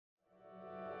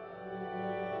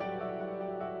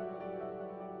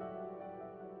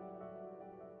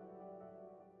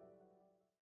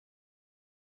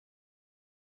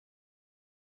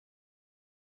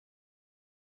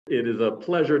It is a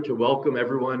pleasure to welcome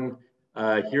everyone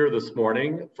here this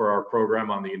morning for our program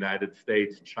on the United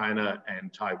States, China,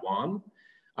 and Taiwan.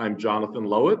 I'm Jonathan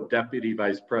Lowett, Deputy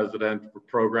Vice President for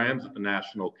Programs at the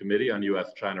National Committee on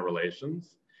U.S.-China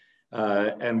Relations.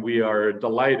 And we are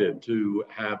delighted to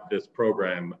have this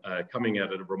program coming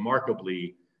at a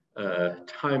remarkably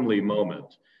timely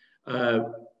moment.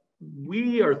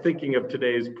 We are thinking of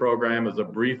today's program as a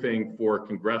briefing for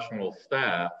congressional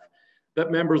staff that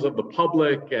members of the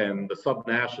public and the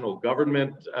subnational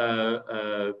government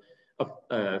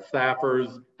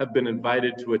staffers have been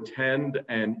invited to attend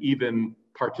and even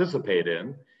participate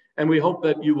in. And we hope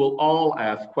that you will all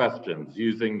ask questions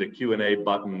using the Q&A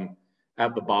button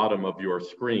at the bottom of your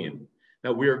screen.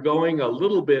 Now, we are going a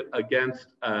little bit against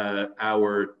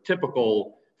our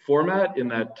typical format in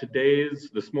that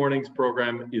this morning's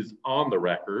program is on the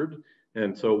record.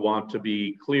 And so want to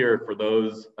be clear for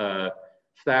those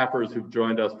staffers who've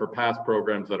joined us for past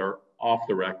programs that are off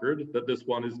the record, that this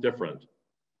one is different.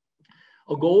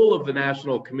 A goal of the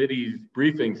National Committee's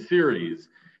briefing series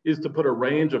is to put a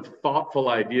range of thoughtful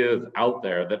ideas out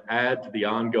there that add to the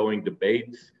ongoing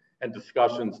debates and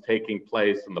discussions taking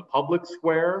place in the public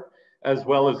square, as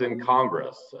well as in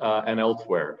Congress and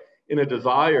elsewhere, in a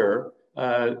desire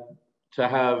to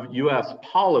have US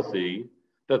policy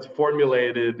that's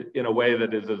formulated in a way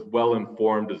that is as well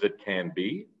informed as it can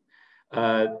be.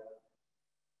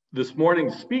 This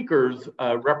morning's speakers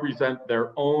represent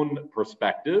their own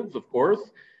perspectives, of course,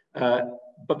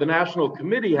 but the National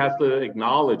Committee has to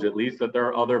acknowledge at least that there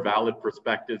are other valid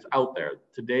perspectives out there.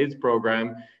 Today's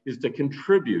program is to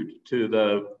contribute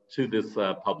to this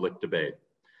public debate.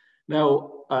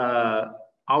 Now,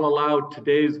 I'll allow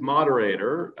today's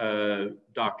moderator,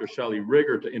 Dr. Shelley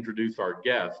Rigger, to introduce our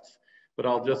guests, but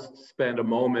I'll just spend a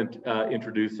moment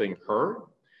introducing her.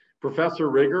 Professor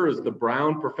Rigger is the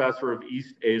Brown Professor of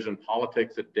East Asian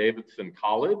Politics at Davidson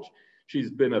College.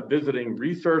 She's been a visiting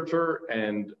researcher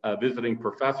and a visiting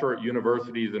professor at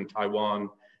universities in Taiwan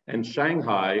and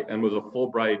Shanghai, and was a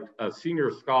Fulbright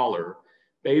senior scholar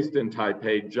based in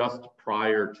Taipei just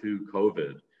prior to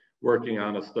COVID, working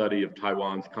on a study of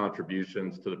Taiwan's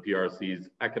contributions to the PRC's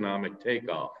economic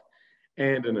takeoff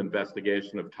and an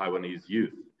investigation of Taiwanese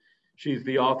youth. She's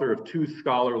the author of 2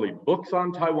 scholarly books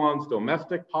on Taiwan's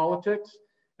domestic politics,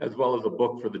 as well as a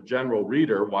book for the general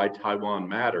reader, Why Taiwan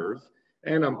Matters.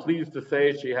 And I'm pleased to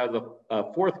say she has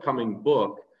a forthcoming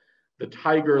book, The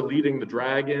Tiger Leading the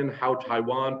Dragon, How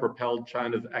Taiwan Propelled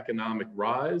China's Economic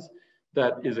Rise,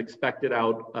 that is expected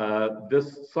out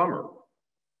this summer.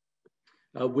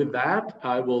 With that,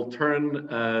 I will turn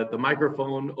the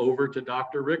microphone over to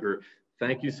Dr. Rigger.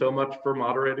 Thank you so much for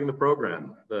moderating the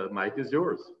program. The mic is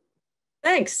yours.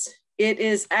 Thanks. It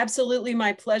is absolutely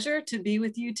my pleasure to be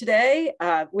with you today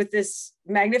with this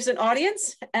magnificent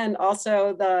audience and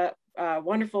also the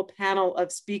wonderful panel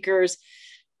of speakers,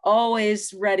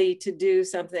 always ready to do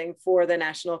something for the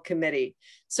National Committee.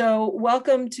 So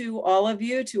welcome to all of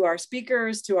you, to our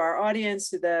speakers, to our audience,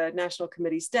 to the National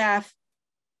Committee staff.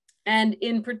 And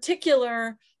in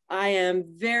particular, I am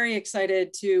very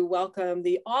excited to welcome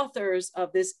the authors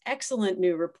of this excellent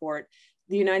new report,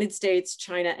 The United States,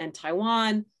 China, and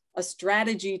Taiwan, a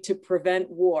strategy to prevent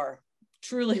war.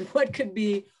 Truly, what could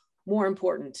be more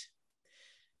important?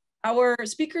 Our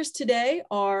speakers today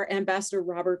are Ambassador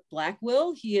Robert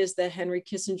Blackwill. He is the Henry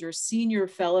Kissinger Senior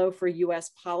Fellow for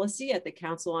US Policy at the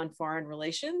Council on Foreign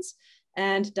Relations,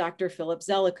 and Dr. Philip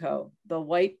Zelikow, the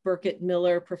White Burkett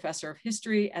Miller Professor of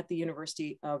History at the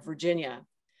University of Virginia.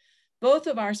 Both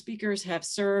of our speakers have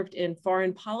served in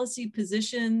foreign policy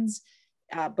positions.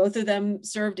 Both of them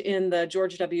served in the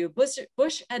George W.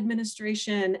 Bush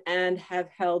administration and have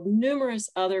held numerous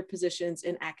other positions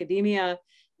in academia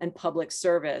and public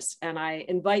service. And I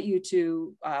invite you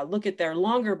to look at their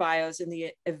longer bios in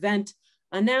the event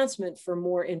announcement for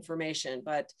more information.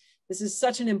 But this is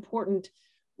such an important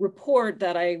report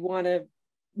that I want to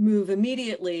move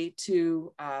immediately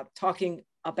to talking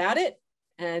about it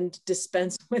and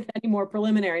dispense with any more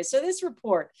preliminaries. So this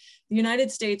report, The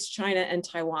United States, China, and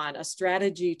Taiwan, a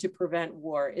strategy to prevent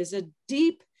war, is a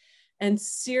deep and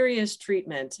serious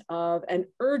treatment of an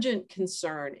urgent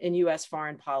concern in US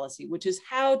foreign policy, which is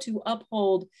how to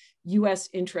uphold US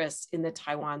interests in the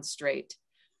Taiwan Strait.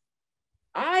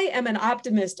 I am an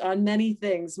optimist on many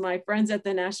things. My friends at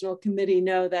the National Committee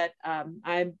know that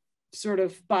I'm sort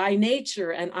of by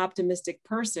nature an optimistic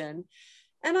person.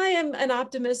 And I am an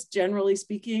optimist, generally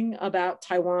speaking, about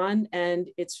Taiwan and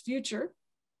its future.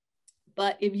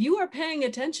 But if you are paying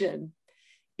attention,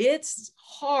 it's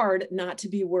hard not to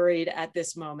be worried at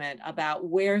this moment about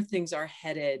where things are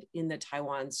headed in the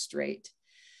Taiwan Strait.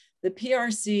 the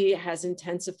PRC has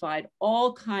intensified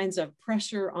all kinds of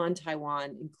pressure on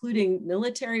Taiwan, including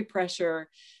military pressure,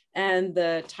 and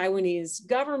the Taiwanese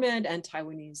government and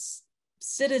Taiwanese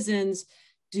citizens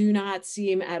do not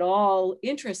seem at all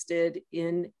interested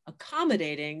in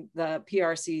accommodating the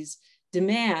PRC's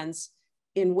demands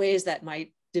in ways that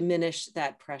might diminish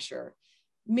that pressure.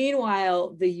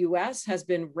 Meanwhile, the US has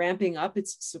been ramping up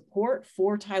its support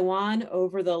for Taiwan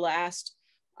over the last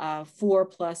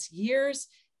 4+ years,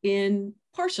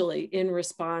 partially in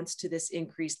response to this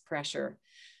increased pressure.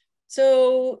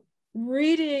 So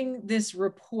reading this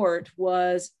report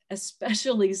was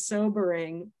especially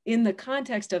sobering in the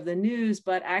context of the news,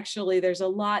 but actually there's a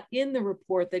lot in the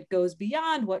report that goes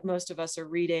beyond what most of us are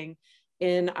reading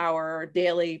in our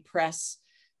daily press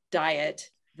diet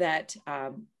that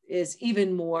is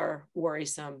even more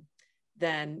worrisome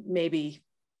than maybe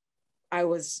I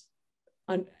was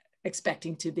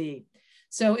expecting to be.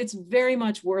 So it's very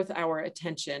much worth our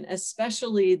attention,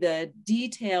 especially the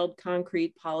detailed,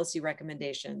 concrete policy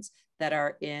recommendations that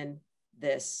are in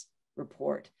this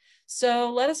report.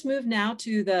 So let us move now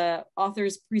to the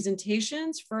author's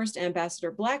presentations. First,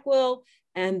 Ambassador Blackwill,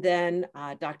 and then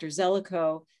Dr.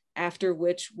 Zelikow, after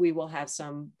which we will have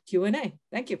some Q&A.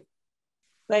 Thank you.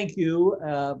 Thank you,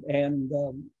 and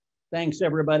thanks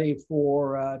everybody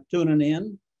for tuning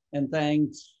in, and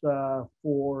thanks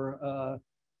for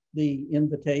the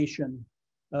invitation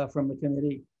from the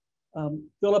committee.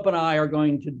 Philip and I are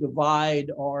going to divide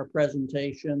our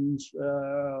presentations,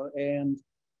 and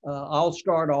I'll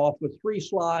start off with 3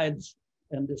 slides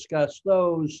and discuss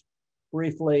those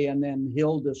briefly, and then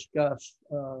he'll discuss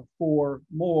 4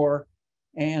 more,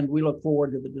 and we look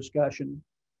forward to the discussion.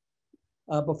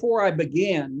 Before I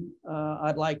begin,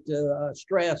 I'd like to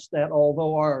stress that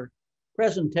although our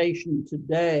presentation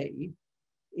today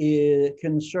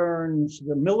concerns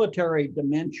the military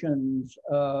dimensions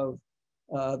of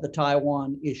the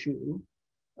Taiwan issue,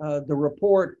 the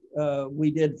report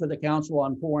we did for the Council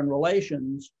on Foreign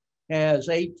Relations has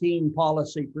 18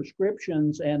 policy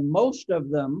prescriptions, and most of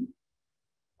them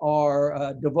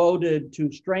are devoted to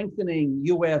strengthening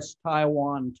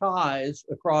U.S.-Taiwan ties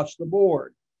across the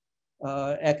board,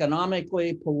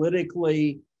 economically,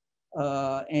 politically,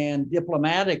 and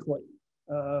diplomatically.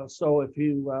 So if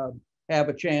you have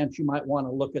a chance, you might want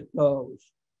to look at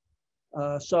those.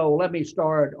 So let me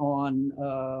start on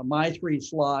my 3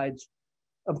 slides.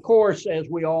 Of course, as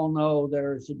we all know,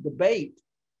 there's a debate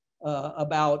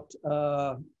about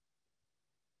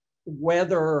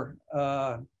whether,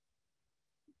 I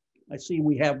see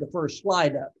we have the first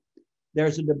slide up.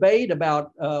 There's a debate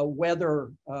about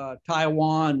whether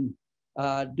Taiwan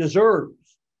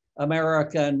deserves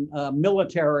American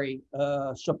military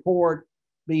support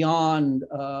beyond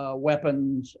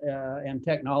weapons and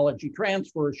technology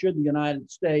transfer, should the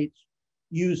United States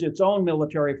use its own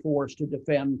military force to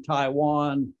defend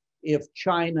Taiwan if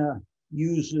China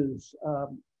uses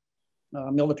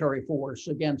military force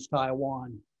against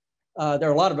Taiwan. There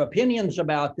are a lot of opinions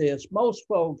about this. Most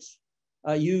folks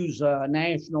use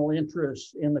national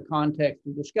interests in the context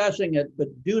of discussing it, but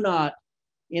do not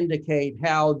indicate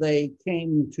how they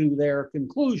came to their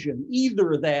conclusion,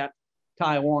 either that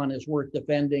Taiwan is worth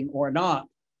defending or not.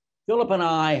 Philip and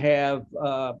I have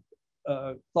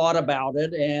thought about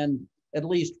it, and at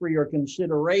least for your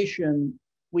consideration,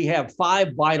 we have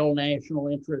 5 vital national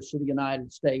interests of the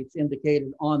United States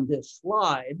indicated on this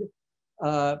slide,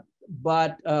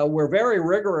 but we're very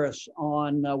rigorous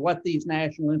on what these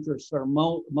national interests are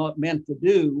meant to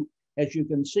do, as you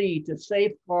can see, to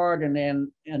safeguard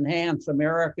and enhance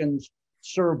Americans'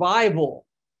 survival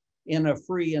in a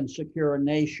free and secure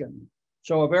nation.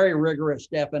 So a very rigorous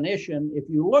definition. If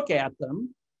you look at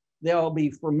them, they'll be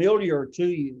familiar to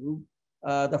you.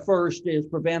 The first is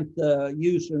prevent the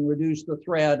use and reduce the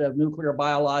threat of nuclear,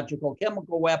 biological,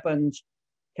 chemical weapons,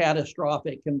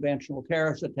 catastrophic conventional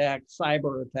terrorist attacks,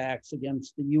 cyber attacks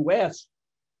against the US,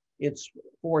 its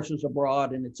forces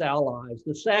abroad, and its allies.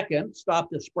 The second, stop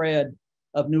the spread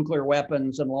of nuclear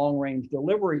weapons and long-range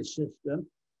delivery system.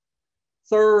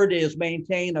 Third is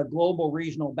maintain a global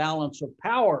regional balance of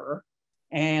power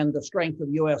and the strength of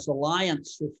US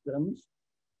alliance systems.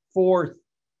 Fourth,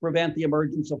 prevent the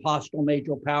emergence of hostile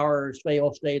major powers,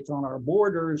 failed states on our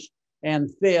borders. And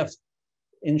fifth,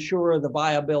 ensure the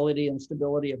viability and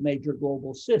stability of major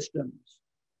global systems.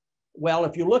 Well,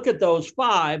 if you look at those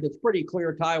 5, it's pretty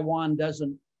clear Taiwan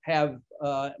doesn't have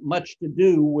much to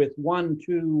do with 1,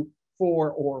 2,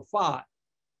 4, or 5.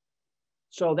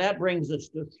 So that brings us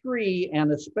to 3,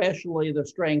 and especially the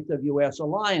strength of US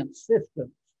alliance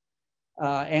systems.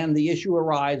 And the issue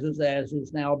arises, as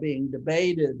is now being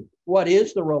debated, what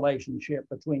is the relationship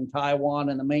between Taiwan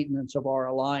and the maintenance of our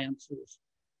alliances?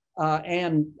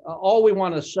 And all we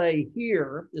want to say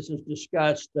here, this is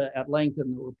discussed at length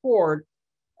in the report,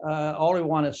 all we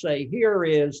want to say here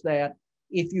is that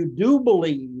if you do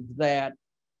believe that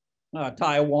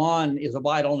Taiwan is a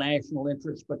vital national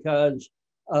interest because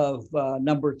of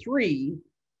number three,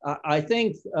 I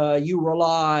think you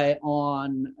rely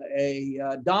on a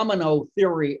domino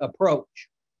theory approach.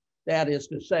 That is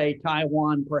to say,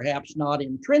 Taiwan perhaps not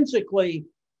intrinsically,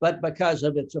 but because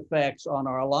of its effects on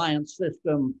our alliance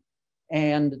system.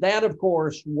 And that, of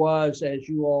course, was, as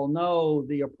you all know,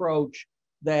 the approach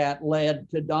that led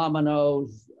to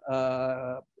dominoes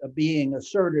being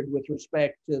asserted with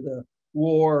respect to the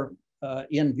war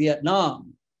in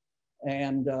Vietnam.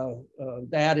 And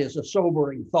that is a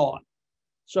sobering thought.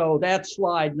 So that's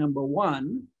slide number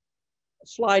one.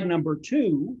 Slide number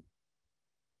two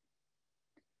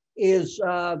is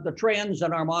the trends,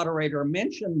 and our moderator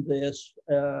mentioned this,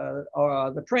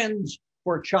 the trends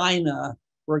for China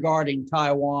regarding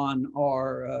Taiwan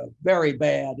are very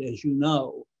bad, as you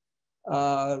know.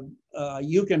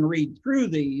 You can read through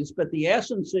these, but the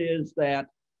essence is that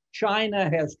China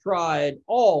has tried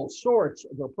all sorts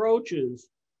of approaches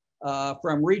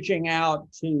from reaching out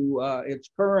to its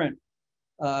current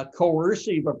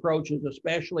coercive approaches,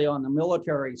 especially on the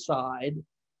military side,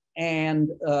 and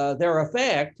their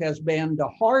effect has been to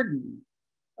harden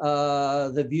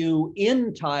the view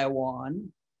in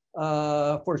Taiwan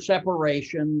for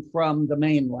separation from the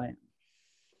mainland.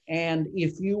 And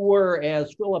if you were,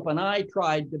 as Philip and I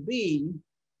tried to be,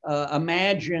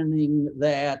 imagining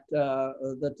that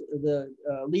the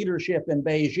leadership in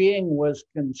Beijing was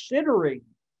considering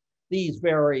these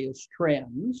various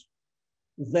trends,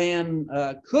 then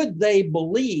could they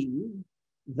believe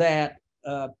that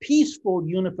peaceful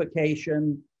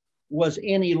unification was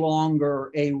any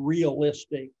longer a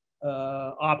realistic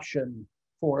option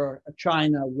for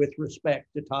China with respect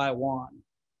to Taiwan?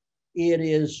 It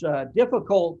is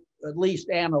difficult, at least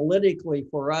analytically,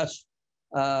 for us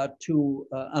to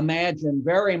imagine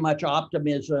very much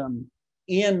optimism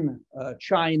in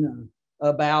China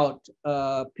about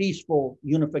peaceful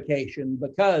unification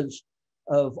because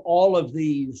of all of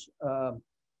these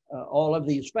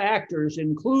factors,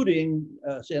 including,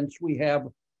 since we have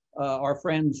our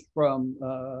friends from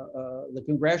the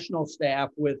congressional staff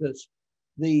with us,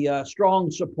 the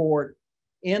strong support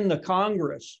in the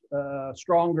Congress,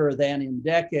 stronger than in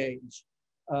decades.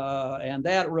 And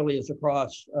that really is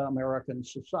across American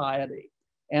society.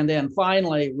 And then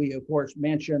finally, we of course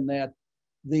mentioned that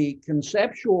the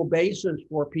conceptual basis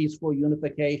for peaceful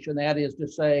unification, that is to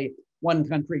say, one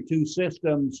country, two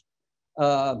systems,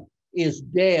 is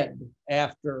dead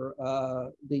after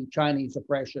the Chinese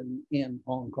oppression in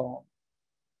Hong Kong.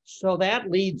 So that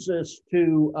leads us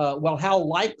to, well, how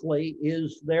likely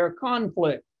is there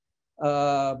conflict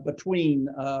between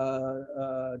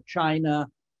China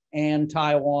and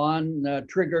Taiwan,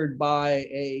 triggered by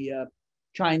a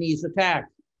Chinese attack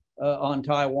on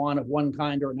Taiwan of one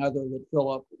kind or another that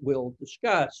Philip will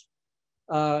discuss?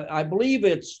 I believe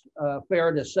it's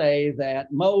fair to say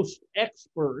that most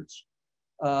experts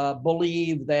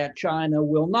believe that China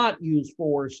will not use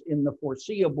force in the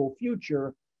foreseeable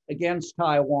future against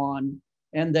Taiwan,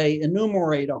 and they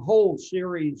enumerate a whole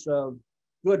series of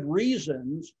good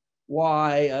reasons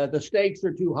why the stakes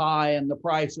are too high and the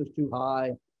price is too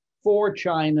high for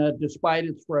China, despite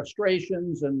its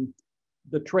frustrations and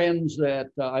the trends that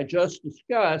I just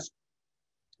discussed,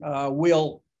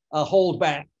 will hold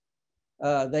back.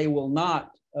 They will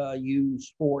not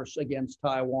use force against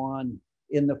Taiwan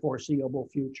in the foreseeable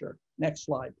future. Next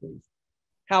slide, please.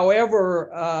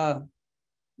 However,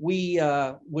 we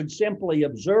would simply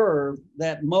observe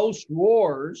that most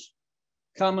wars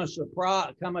come as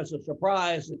a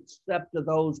surprise, except to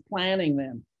those planning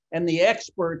them. And the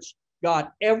experts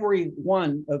got every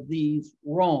one of these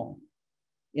wrong.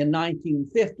 In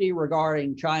 1950,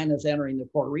 regarding China's entering the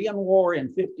Korean War,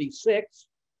 in 56,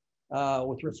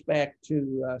 with respect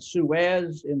to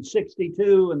Suez, in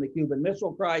 62, and the Cuban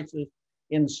Missile Crisis,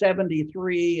 in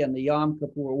 73, and the Yom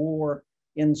Kippur War,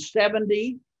 in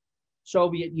 70,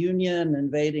 Soviet Union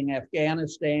invading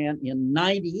Afghanistan, in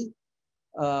 90,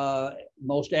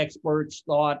 most experts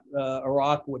thought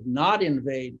Iraq would not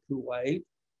invade Kuwait.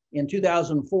 In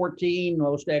 2014,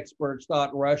 most experts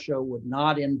thought Russia would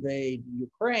not invade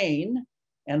Ukraine.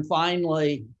 And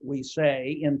finally, we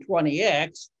say in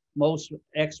 20X, most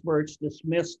experts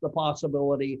dismissed the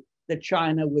possibility that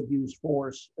China would use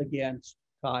force against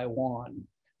Taiwan.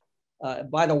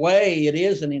 By the way, it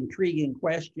is an intriguing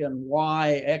question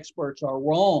why experts are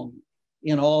wrong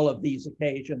in all of these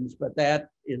occasions, but that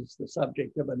is the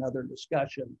subject of another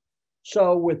discussion.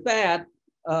 So with that,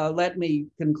 let me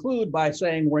conclude by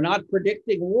saying we're not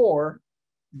predicting war,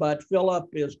 but Philip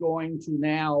is going to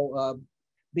now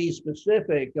be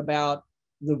specific about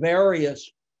the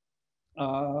various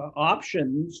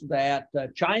options that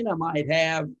China might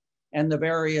have and the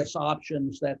various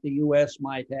options that the US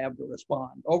might have to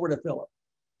respond. Over to Philip.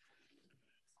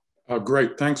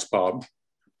 Great, thanks, Bob.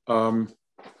 So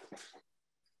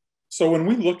when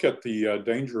we look at the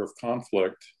danger of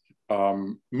conflict,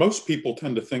 most people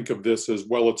tend to think of this as,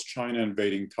 well, it's China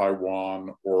invading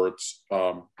Taiwan, or it's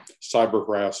cyber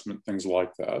harassment, things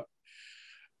like that.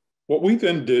 What we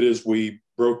then did is we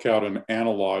broke out and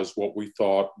analyzed what we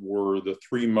thought were the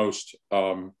three most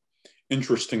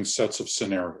interesting sets of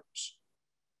scenarios.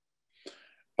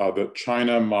 That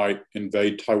China might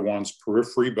invade Taiwan's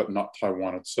periphery, but not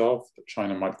Taiwan itself, that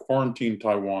China might quarantine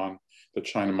Taiwan, that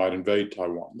China might invade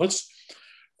Taiwan. Let's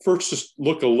first just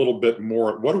look a little bit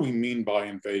more at what do we mean by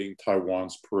invading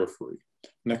Taiwan's periphery.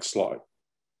 Next slide.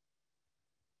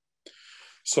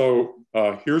 So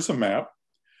here's a map.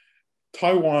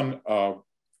 Taiwan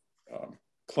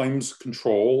claims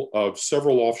control of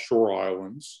several offshore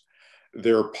islands.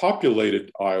 They're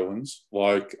populated islands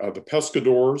like the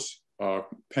Pescadores,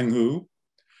 Penghu,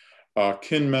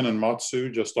 Kinmen and Matsu,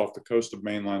 just off the coast of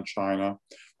mainland China,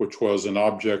 which was an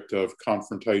object of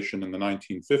confrontation in the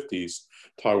 1950s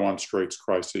Taiwan Straits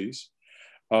crises.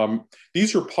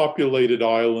 These are populated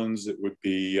islands. It would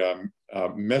be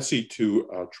messy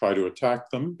to try to attack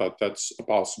them, but that's a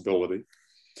possibility.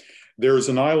 There's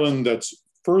an island that's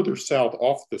further south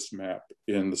off this map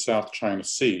in the South China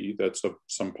Sea that's of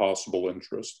some possible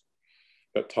interest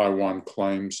that Taiwan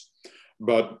claims.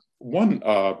 But one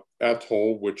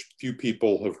atoll, which few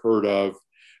people have heard of,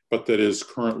 but that is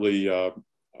currently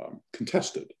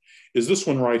contested, is this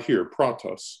one right here,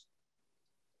 Pratas.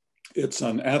 It's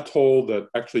an atoll that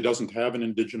actually doesn't have an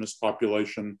indigenous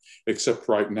population, except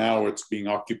right now it's being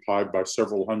occupied by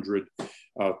several hundred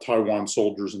Taiwan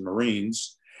soldiers and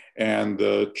Marines. And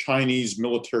the Chinese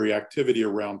military activity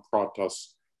around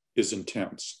Pratas is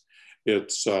intense.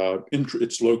 Its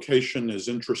location is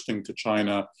interesting to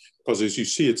China because, as you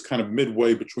see, it's kind of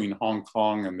midway between Hong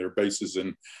Kong and their bases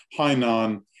in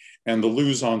Hainan and the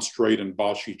Luzon Strait and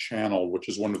Bashi Channel, which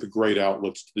is one of the great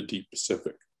outlets to the deep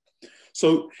Pacific.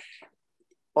 So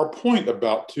our point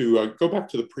about, to go back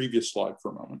to the previous slide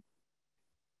for a moment,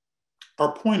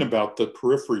 our point about the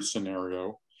periphery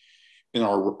scenario in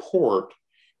our report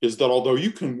is that although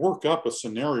you can work up a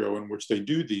scenario in which they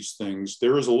do these things,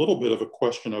 there is a little bit of a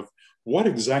question of what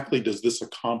exactly does this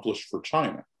accomplish for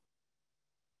China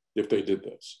if they did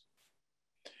this?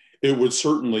 It would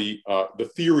certainly,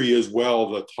 the theory is, well,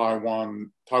 that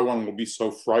Taiwan will be so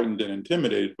frightened and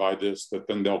intimidated by this that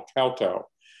then they'll kowtow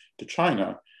to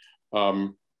China.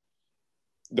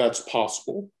 That's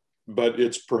possible, but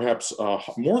it's perhaps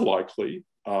more likely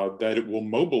that it will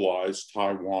mobilize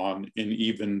Taiwan in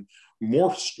even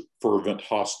more fervent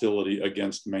hostility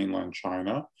against mainland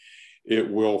China.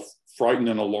 It will frighten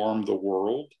and alarm the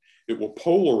world. It will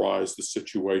polarize the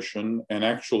situation and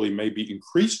actually maybe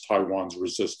increase Taiwan's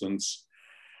resistance.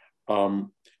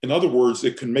 In other words,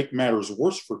 it can make matters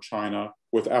worse for China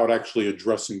without actually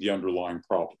addressing the underlying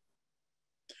problem.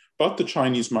 But the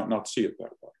Chinese might not see it that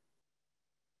way.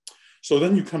 So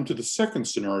then you come to the second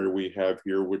scenario we have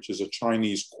here, which is a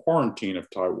Chinese quarantine of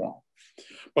Taiwan.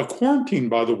 By quarantine,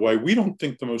 by the way, we don't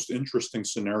think the most interesting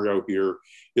scenario here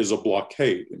is a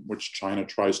blockade in which China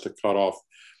tries to cut off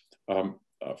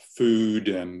food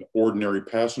and ordinary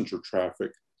passenger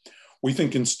traffic. We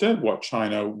think instead what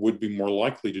China would be more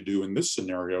likely to do in this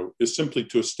scenario is simply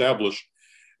to establish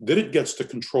that it gets to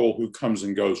control who comes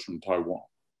and goes from Taiwan.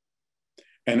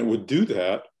 And it would do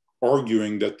that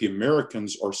arguing that the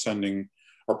Americans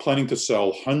are planning to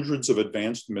sell hundreds of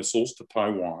advanced missiles to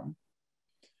Taiwan,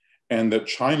 and that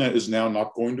China is now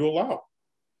not going to allow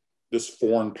this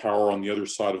foreign power on the other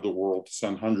side of the world to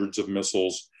send hundreds of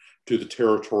missiles to the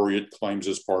territory it claims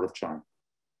as part of China.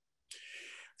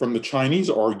 From the Chinese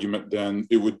argument, then,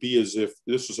 it would be as if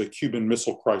this was a Cuban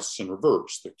Missile Crisis in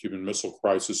reverse, the Cuban Missile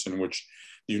Crisis in which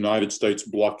the United States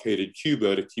blockaded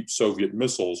Cuba to keep Soviet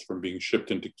missiles from being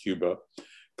shipped into Cuba,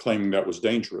 claiming that was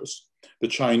dangerous. The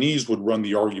Chinese would run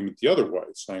the argument the other way,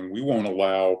 saying we won't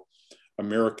allow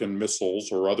American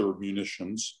missiles or other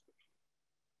munitions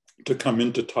to come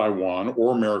into Taiwan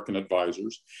or American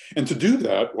advisors. And to do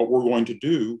that, what we're going to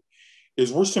do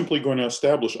is we're simply going to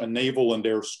establish a naval and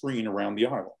air screen around the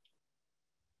island.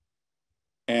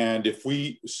 And if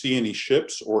we see any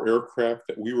ships or aircraft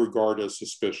that we regard as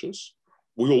suspicious,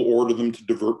 we will order them to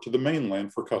divert to the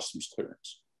mainland for customs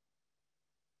clearance.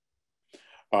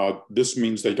 This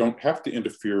means they don't have to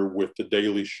interfere with the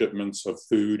daily shipments of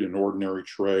food and ordinary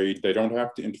trade. They don't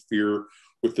have to interfere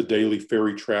with the daily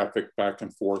ferry traffic back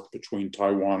and forth between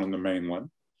Taiwan and the mainland.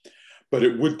 But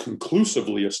it would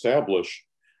conclusively establish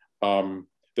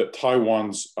that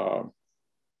Taiwan's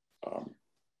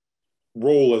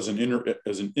role as an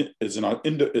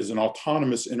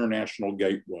autonomous international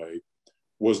gateway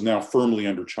was now firmly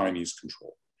under Chinese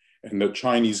control, and that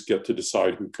Chinese get to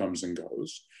decide who comes and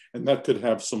goes, and that could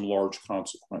have some large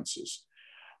consequences.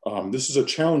 This is a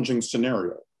challenging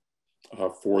scenario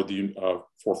for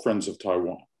friends of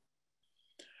Taiwan.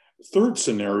 The third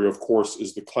scenario, of course,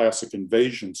 is the classic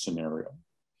invasion scenario.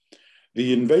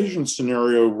 The invasion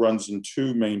scenario runs in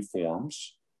two main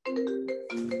forms.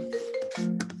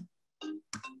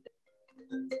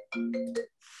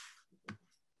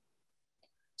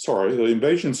 The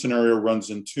invasion scenario runs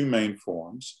in two main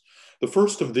forms. The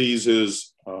first of these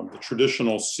is the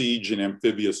traditional siege and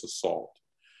amphibious assault.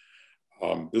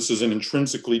 This is an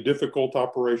intrinsically difficult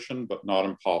operation, but not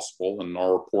impossible, and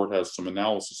our report has some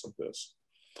analysis of this.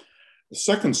 The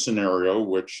second scenario,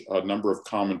 which a number of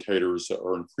commentators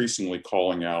are increasingly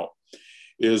calling out,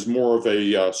 is more of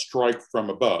a strike from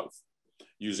above,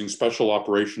 using special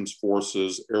operations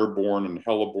forces, airborne and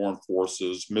heliborne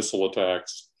forces, missile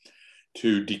attacks,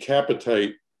 to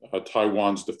decapitate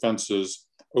Taiwan's defenses,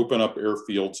 open up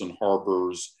airfields and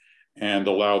harbors, and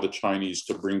allow the Chinese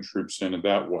to bring troops in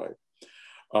that way.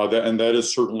 And that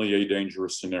is certainly a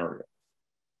dangerous scenario.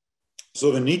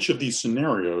 So in each of these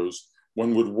scenarios,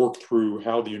 one would work through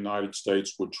how the United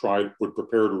States would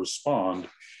prepare to respond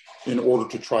in order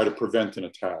to try to prevent an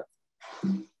attack.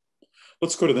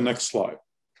 Let's go to the next slide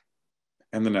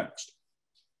and the next.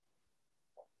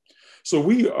 So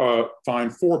we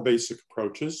find four basic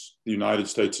approaches the United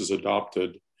States has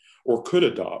adopted or could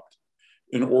adopt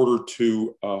in order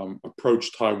to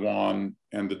approach Taiwan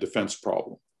and the defense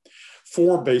problem.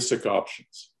 Four basic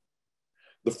options.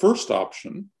 The first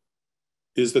option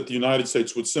is that the United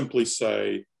States would simply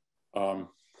say,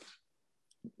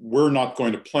 we're not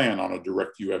going to plan on a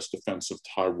direct US defense of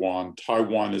Taiwan.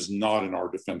 Taiwan is not in our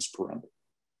defense perimeter.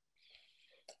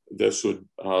 This would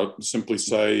simply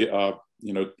say,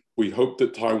 we hope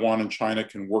that Taiwan and China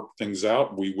can work things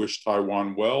out. We wish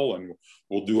Taiwan well, and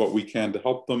we'll do what we can to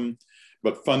help them.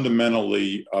 But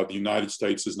fundamentally, the United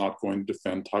States is not going to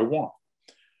defend Taiwan.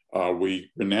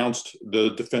 We renounced the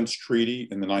defense treaty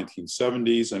in the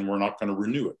 1970s, and we're not going to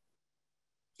renew it.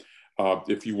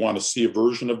 If you want to see a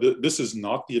version of this is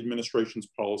not the administration's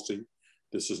policy.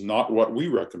 This is not what we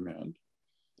recommend,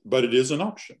 but it is an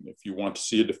option. If you want to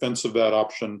see a defense of that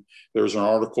option, there's an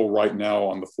article right now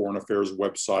on the Foreign Affairs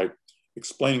website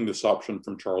explaining this option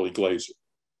from Charlie Glazer.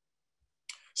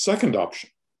 Second option,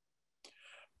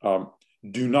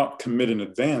 do not commit in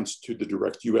advance to the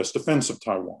direct US defense of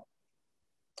Taiwan,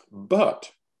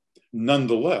 but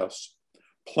nonetheless,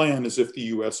 plan as if the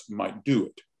US might do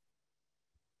it.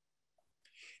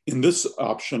 In this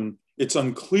option, it's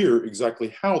unclear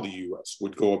exactly how the US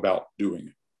would go about doing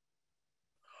it.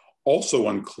 Also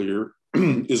unclear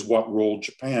is what role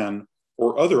Japan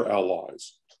or other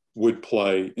allies would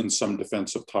play in some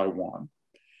defense of Taiwan.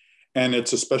 And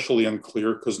it's especially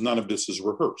unclear because none of this is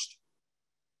rehearsed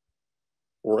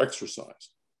or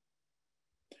exercised.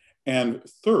 And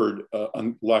third,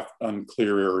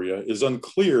 unclear area is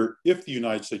unclear if the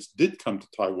United States did come to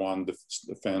Taiwan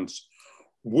defense,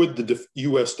 would the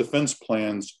US defense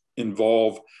plans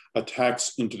involve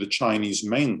attacks into the Chinese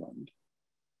mainland,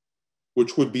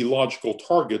 which would be logical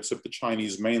targets if the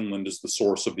Chinese mainland is the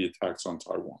source of the attacks on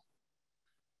Taiwan.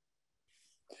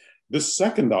 This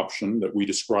second option that we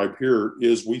describe here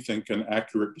is, we think, an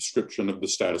accurate description of the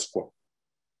status quo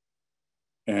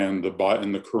and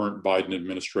the current Biden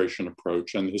administration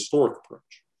approach and the historic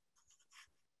approach.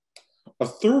 A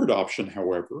third option,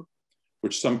 however,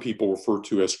 which some people refer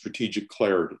to as strategic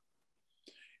clarity,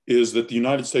 is that the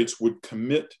United States would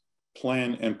commit,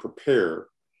 plan, and prepare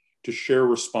to share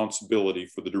responsibility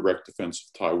for the direct defense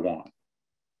of Taiwan.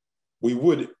 We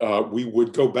would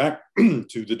go back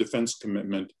to the defense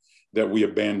commitment that we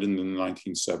abandoned in the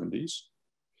 1970s.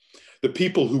 The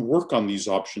people who work on these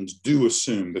options do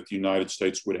assume that the United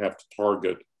States would have to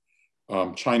target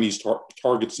Chinese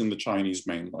targets in the Chinese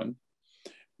mainland,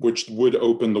 which would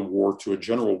open the war to a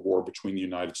general war between the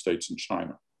United States and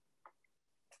China.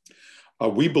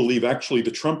 We believe actually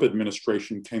the Trump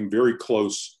administration came very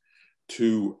close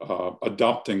to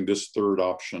adopting this third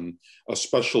option,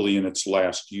 especially in its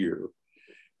last year.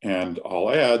 And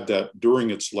I'll add that during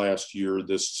its last year,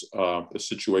 the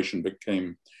situation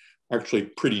became actually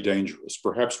pretty dangerous,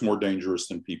 perhaps more dangerous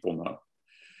than people know.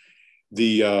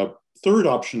 The third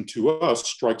option to us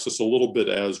strikes us a little bit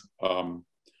as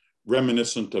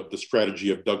reminiscent of the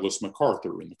strategy of Douglas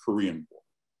MacArthur in the Korean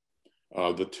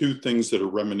War. The two things that are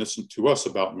reminiscent to us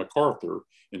about MacArthur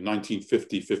in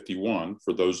 1950-51,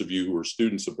 for those of you who are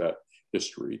students of that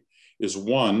history, is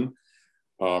one,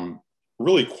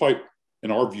 really quite,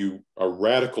 in our view, a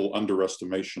radical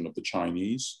underestimation of the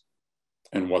Chinese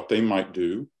and what they might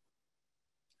do.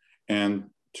 And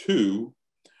two,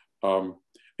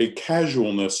 a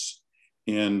casualness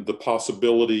in the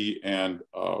possibility in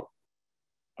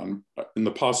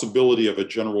the possibility of a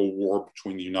general war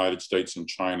between the United States and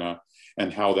China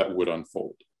and how that would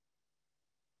unfold.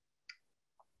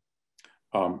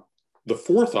 The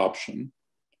fourth option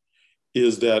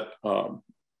is that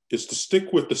is to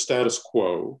stick with the status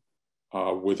quo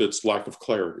with its lack of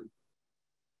clarity,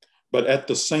 but at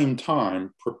the same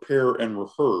time prepare and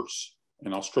rehearse,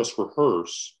 and I'll stress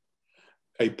rehearse,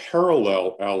 a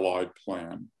parallel allied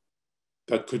plan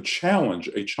that could challenge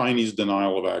a Chinese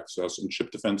denial of access and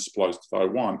ship defense supplies to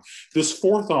Taiwan. This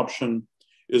fourth option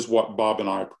is what Bob and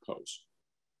I propose.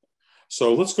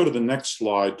 So let's go to the next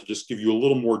slide to just give you a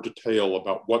little more detail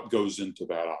about what goes into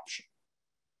that option.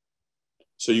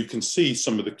 So you can see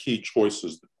some of the key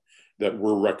choices that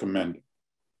we're recommending.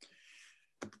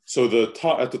 So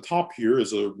at the top here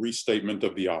is a restatement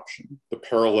of the option, the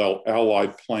parallel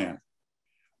allied plan.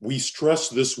 We stress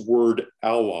this word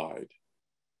allied.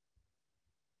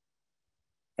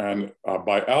 And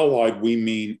by allied, we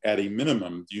mean at a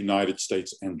minimum, the United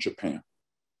States and Japan.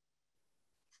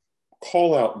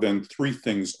 Call out then three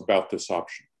things about this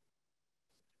option.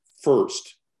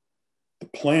 First, the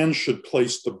plan should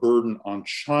place the burden on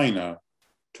China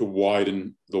to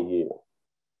widen the war.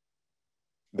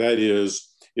 That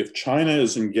is, if China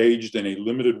is engaged in a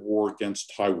limited war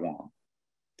against Taiwan,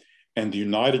 and the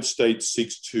United States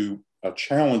seeks to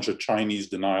challenge a Chinese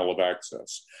denial of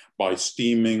access by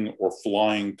steaming or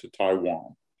flying to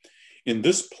Taiwan. In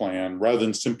this plan, rather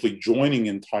than simply joining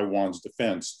in Taiwan's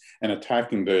defense and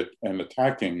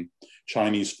attacking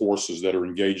Chinese forces that are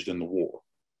engaged in the war,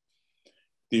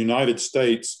 the United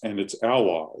States and its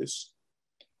allies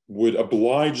would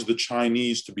oblige the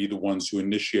Chinese to be the ones who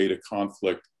initiate a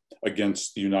conflict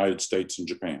against the United States and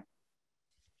Japan.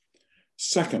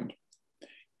 Second,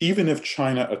 even if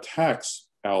China attacks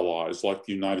allies like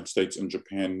the United States and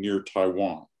Japan near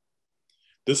Taiwan,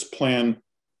 this plan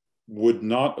would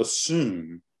not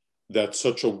assume that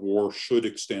such a war should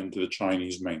extend to the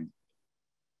Chinese mainland,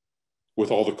 with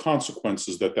all the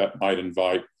consequences that that might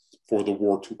invite for the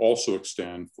war to also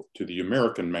extend to the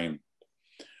American mainland,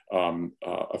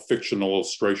 a fictional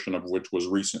illustration of which was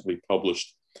recently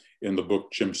published in the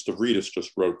book Jim Stavridis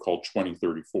just wrote called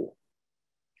 2034.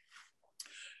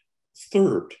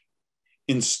 Third,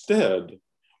 instead,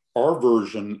 our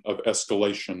version of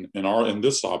escalation in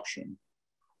this option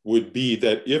would be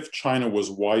that if China was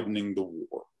widening the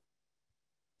war,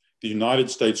 the United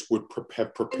States would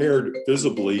have prepared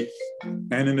visibly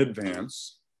and in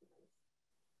advance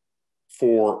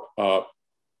for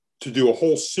to do a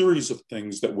whole series of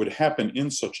things that would happen in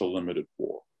such a limited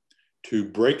war, to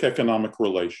break economic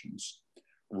relations,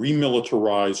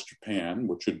 remilitarize Japan,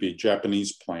 which would be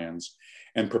Japanese plans,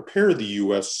 and prepare the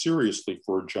US seriously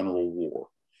for a general war.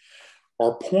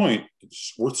 Our point,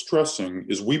 it's worth stressing,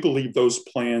 is we believe those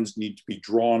plans need to be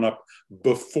drawn up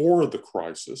before the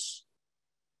crisis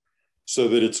so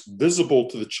that it's visible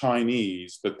to the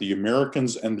Chinese that the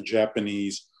Americans and the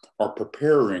Japanese are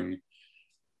preparing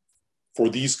for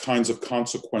these kinds of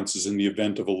consequences in the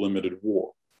event of a limited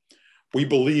war. We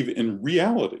believe in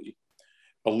reality,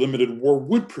 a limited war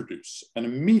would produce an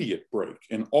immediate break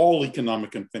in all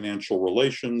economic and financial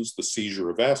relations, the seizure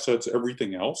of assets,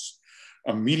 everything else,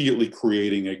 immediately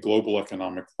creating a global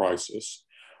economic crisis.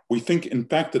 We think, in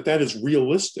fact, that that is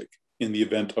realistic in the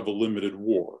event of a limited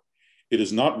war. It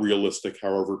is not realistic,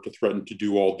 however, to threaten to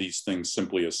do all these things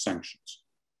simply as sanctions.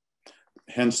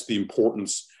 Hence the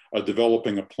importance of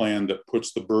developing a plan that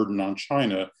puts the burden on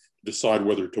China to decide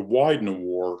whether to widen a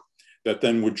war that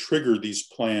then would trigger these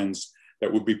plans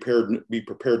that would be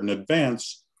prepared in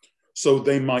advance so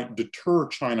they might deter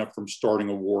China from starting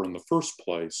a war in the first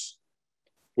place,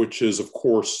 which is, of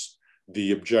course,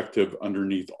 the objective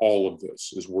underneath all of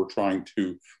this, is we're trying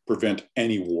to prevent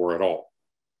any war at all.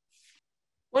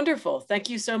 Wonderful. Thank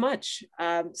you so much.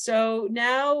 So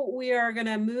now we are going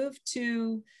to move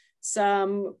to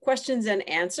some questions and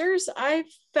answers. I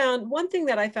found one thing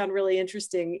that I found really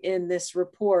interesting in this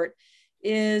report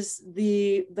is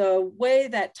the way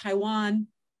that Taiwan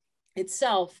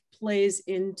itself plays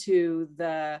into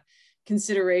the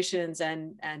considerations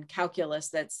and calculus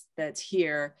that's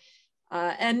here,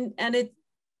 and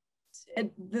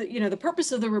the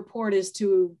purpose of the report is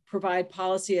to provide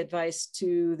policy advice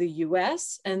to the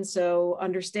U.S. And so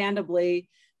understandably,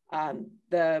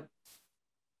 the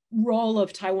role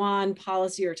of Taiwan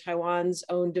policy or Taiwan's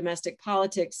own domestic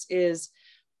politics is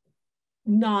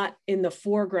not in the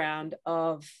foreground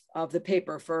of the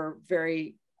paper for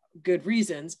very good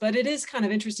reasons. But it is kind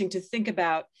of interesting to think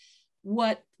about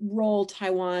what role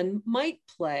Taiwan might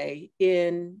play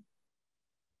in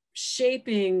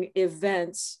shaping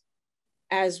events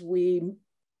as we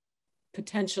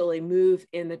potentially move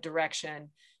in the direction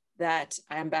that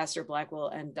Ambassador Blackwell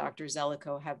and Dr.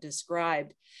 Zelikow have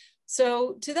described.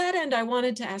 So to that end, I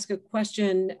wanted to ask a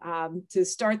question to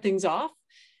start things off.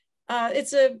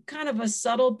 It's a kind of a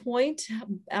subtle point,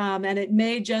 and it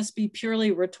may just be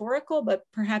purely rhetorical, but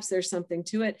perhaps there's something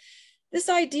to it. This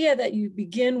idea that you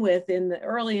begin with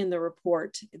early in the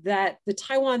report, that the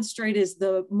Taiwan Strait is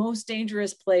the most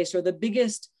dangerous place or the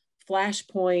biggest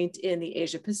flashpoint in the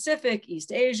Asia Pacific,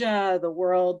 East Asia, the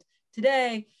world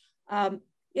today.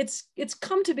 It's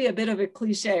come to be a bit of a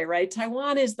cliche, right?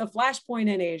 Taiwan is the flashpoint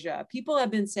in Asia. People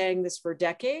have been saying this for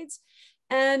decades,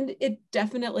 and it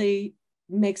definitely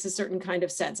makes a certain kind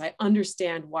of sense. I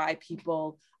understand why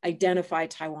people identify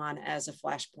Taiwan as a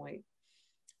flashpoint.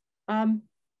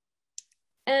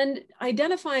 And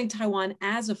identifying Taiwan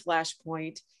as a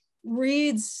flashpoint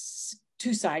reads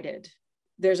two-sided.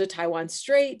 There's a Taiwan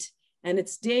Strait, and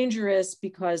it's dangerous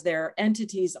because there are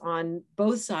entities on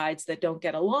both sides that don't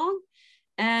get along,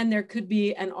 and there could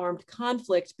be an armed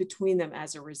conflict between them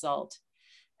as a result.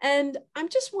 And I'm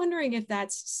just wondering if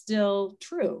that's still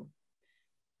true.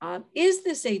 Is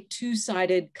this a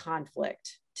two-sided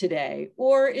conflict today,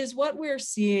 or is what we're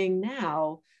seeing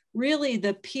now really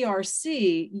the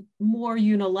PRC more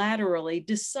unilaterally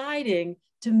deciding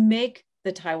to make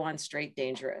the Taiwan Strait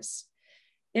dangerous?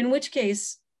 In which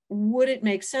case, would it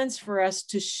make sense for us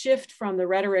to shift from the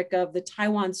rhetoric of the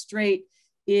Taiwan Strait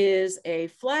is a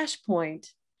flashpoint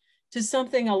to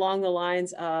something along the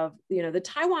lines of, the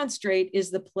Taiwan Strait is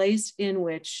the place in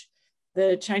which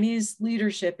the Chinese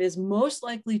leadership is most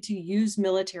likely to use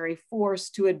military force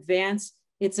to advance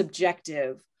its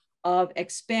objective of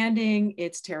expanding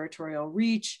its territorial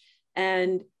reach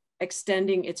and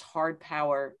extending its hard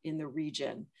power in the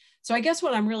region. So I guess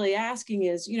what I'm really asking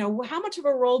is, how much of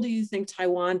a role do you think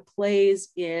Taiwan plays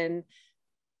in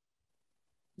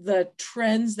the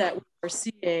trends that we're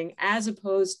seeing, as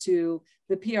opposed to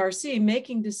the PRC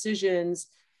making decisions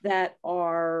that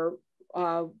are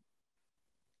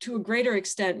to a greater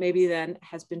extent maybe than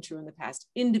has been true in the past,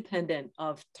 independent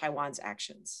of Taiwan's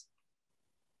actions?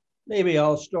 Maybe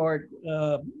I'll start,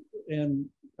 and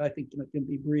I think it can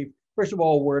be brief. First of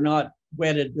all, we're not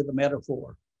wedded to the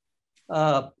metaphor.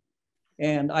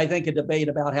 And I think a debate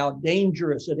about how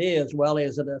dangerous it is, well,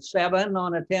 is it a 7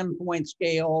 on a 10-point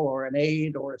scale, or an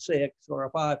 8, or a 6, or a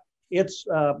 5? It's,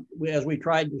 as we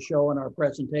tried to show in our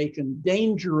presentation,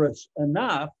 dangerous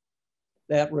enough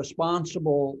that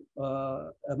responsible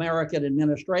American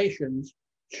administrations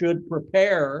should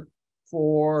prepare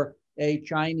for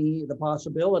the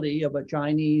possibility of a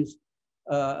Chinese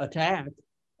attack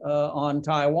on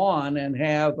Taiwan, and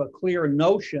have a clear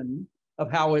notion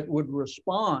of how it would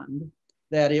respond,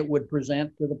 that it would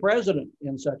present to the president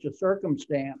in such a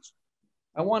circumstance.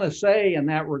 I want to say in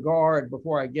that regard,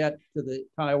 before I get to the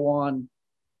Taiwan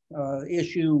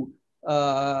issue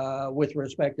with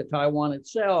respect to Taiwan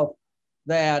itself,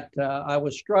 that I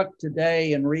was struck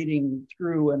today in reading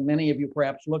through, and many of you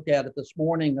perhaps looked at it this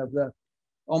morning, of the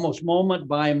almost moment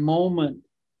by moment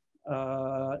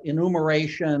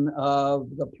enumeration of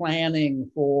the planning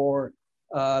for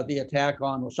the attack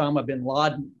on Osama bin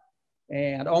Laden.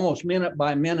 And almost minute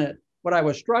by minute, what I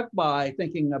was struck by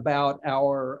thinking about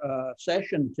our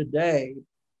session today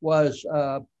was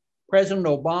President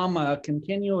Obama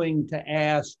continuing to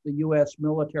ask the US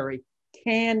military,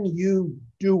 can you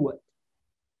do it?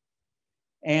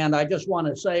 And I just want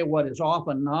to say what is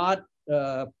often not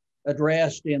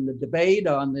addressed in the debate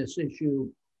on this issue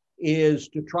is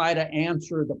to try to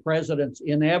answer the president's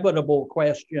inevitable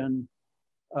question,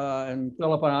 and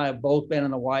Philip and I have both been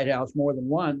in the White House more than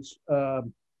once,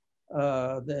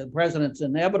 the president's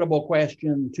inevitable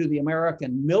question to the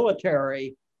American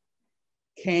military,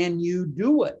 can you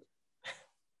do it?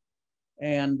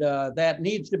 And that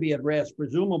needs to be addressed,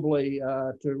 presumably,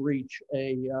 to reach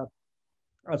a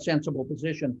sensible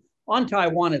position. On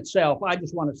Taiwan itself, I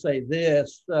just want to say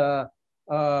this,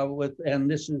 and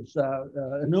this is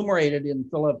enumerated in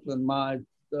Philip and my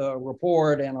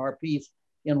report and our piece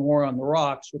in War on the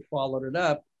Rocks, which followed it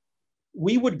up.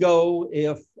 We would go,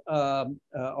 if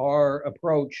our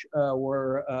approach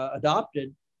were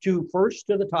adopted, to first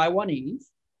to the Taiwanese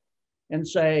and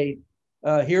say,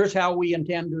 Here's how we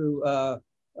intend to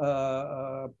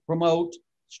promote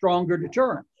stronger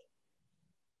deterrence.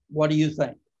 What do you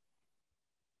think?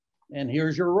 And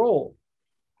here's your role.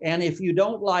 And if you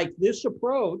don't like this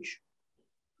approach,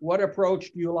 what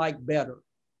approach do you like better?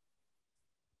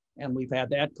 And we've had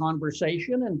that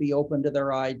conversation and be open to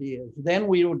their ideas. Then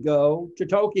we would go to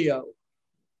Tokyo.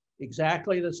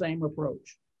 Exactly the same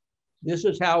approach. This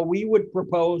is how we would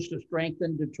propose to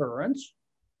strengthen deterrence.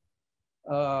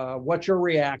 What's your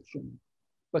reaction?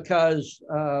 Because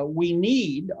we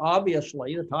need,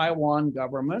 obviously, the Taiwan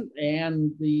government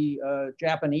and the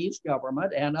Japanese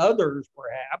government and others,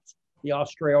 perhaps, the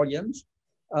Australians,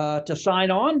 to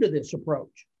sign on to this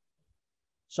approach.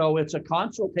 So it's a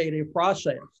consultative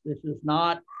process. This is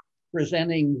not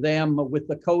presenting them with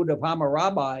the Code of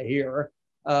Hammurabi here,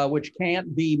 which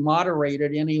can't be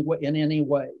moderated in any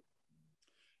way.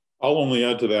 I'll only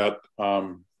add to that,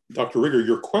 Dr. Rigger,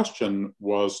 your question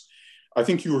was, I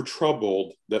think you were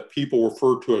troubled that people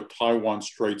refer to a Taiwan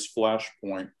Straits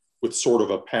flashpoint with sort of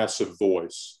a passive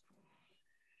voice,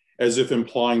 as if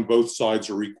implying both sides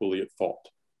are equally at fault.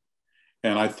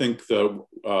 And I think the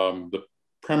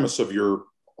premise of your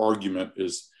argument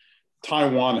is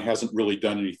Taiwan hasn't really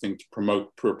done anything to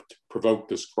provoke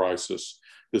this crisis.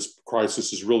 This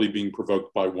crisis is really being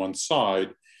provoked by one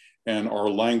side, and our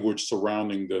language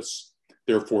surrounding this,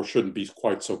 therefore, shouldn't be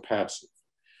quite so passive.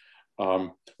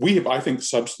 I think,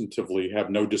 substantively have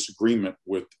no disagreement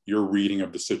with your reading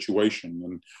of the situation,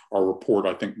 and our report,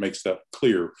 I think, makes that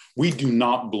clear. We do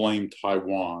not blame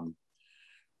Taiwan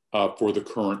for the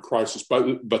current crisis,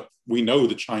 but we know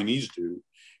the Chinese do,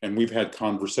 and we've had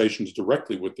conversations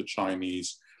directly with the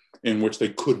Chinese in which they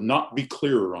could not be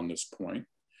clearer on this point.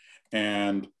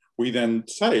 And we then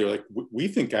say, like, we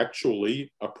think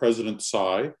actually President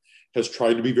Tsai has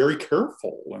tried to be very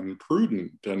careful and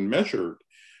prudent and measured.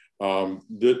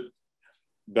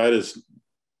 That is,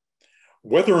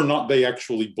 whether or not they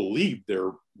actually believe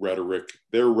their rhetoric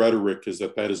is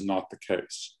that is not the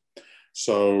case.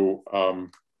 So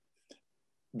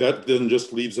that then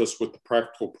just leaves us with the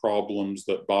practical problems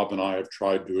that Bob and I have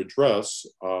tried to address.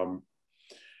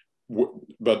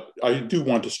 But I do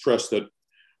want to stress that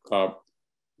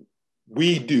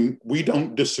we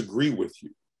don't disagree with you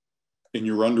in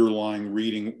your underlying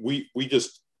reading.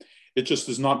 It just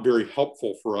is not very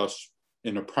helpful for us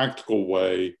in a practical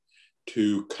way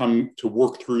to come to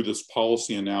work through this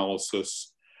policy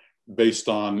analysis based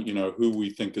on, who we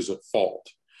think is at fault.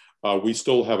 We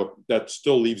still have that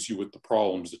still leaves you with the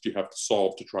problems that you have to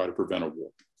solve to try to prevent a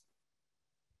war.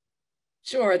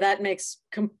 Sure, that makes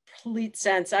complete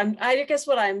sense. I guess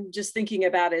what I'm just thinking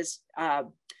about is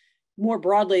more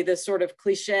broadly this sort of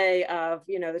cliche of,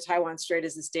 the Taiwan Strait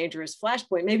is this dangerous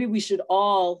flashpoint. Maybe we should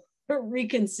all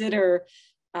reconsider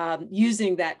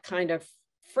using that kind of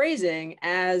phrasing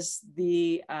as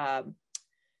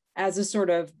as a sort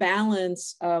of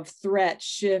balance of threat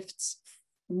shifts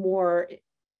more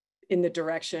in the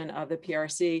direction of the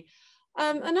PRC.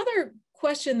 Another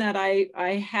question that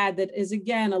I had that is,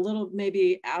 again, a little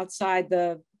maybe outside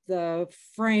the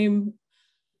frame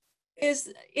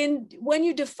is when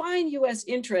you define US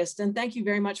interest, and thank you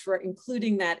very much for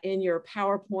including that in your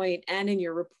PowerPoint and in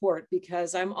your report,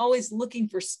 because I'm always looking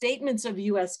for statements of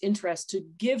US interest to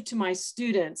give to my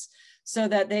students so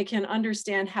that they can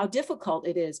understand how difficult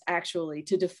it is actually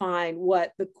to define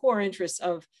what the core interests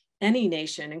of any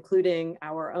nation, including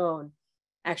our own,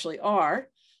 actually are.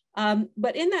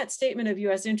 But in that statement of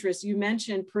US interest, you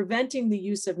mentioned preventing the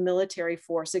use of military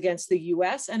force against the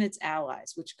US and its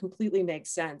allies, which completely makes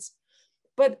sense.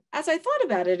 But as I thought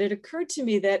about it, it occurred to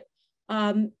me that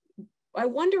I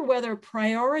wonder whether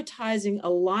prioritizing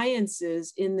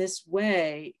alliances in this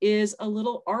way is a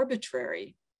little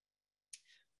arbitrary.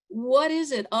 What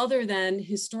is it other than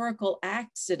historical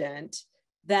accident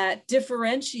that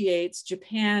differentiates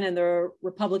Japan and the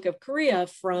Republic of Korea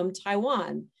from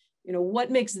Taiwan? What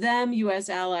makes them US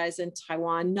allies and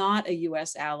Taiwan not a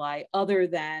US ally other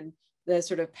than the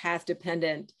sort of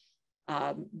path-dependent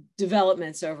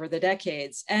developments over the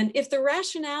decades? And if the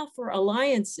rationale for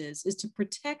alliances is to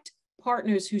protect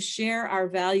partners who share our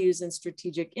values and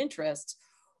strategic interests,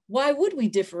 why would we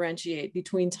differentiate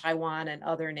between Taiwan and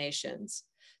other nations?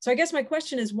 So I guess my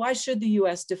question is, why should the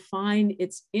US define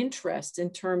its interests in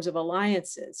terms of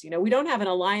alliances? We don't have an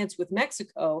alliance with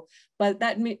Mexico, but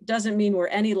that doesn't mean we're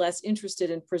any less interested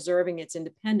in preserving its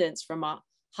independence from a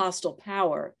hostile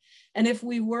power. And if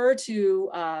we were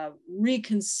to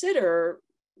reconsider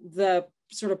the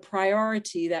sort of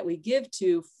priority that we give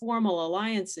to formal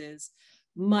alliances,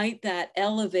 might that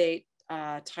elevate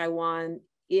Taiwan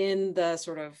in the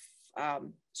sort of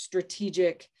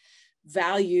strategic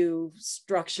value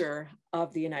structure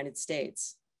of the United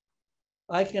States?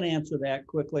 I can answer that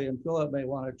quickly, and Philip may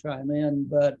want to chime in,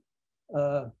 but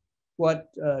what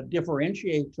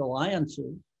differentiates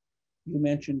alliances, you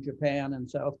mentioned Japan and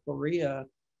South Korea,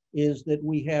 is that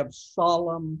we have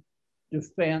solemn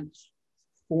defense,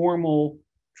 formal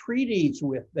treaties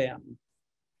with them.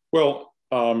 Well,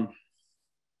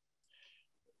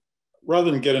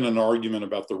 rather than get in an argument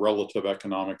about the relative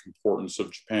economic importance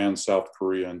of Japan, South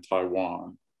Korea, and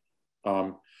Taiwan,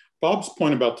 Bob's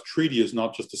point about the treaty is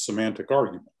not just a semantic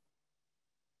argument.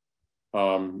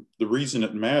 The reason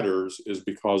it matters is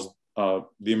because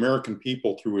the American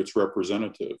people, through its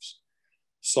representatives,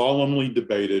 solemnly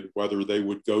debated whether they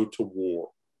would go to war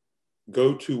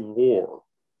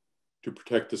to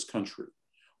protect this country.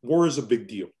 War is a big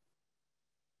deal.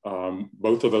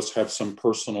 Both of us have some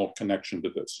personal connection to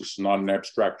this. This is not an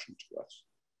abstraction to us.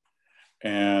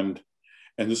 And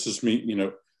this is me, you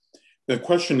know, the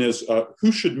question is,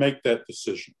 who should make that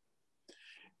decision?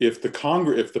 If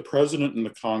the president and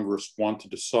the Congress want to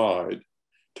decide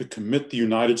to commit the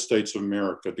United States of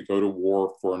America to go to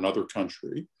war for another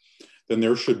country, then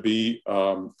there should be,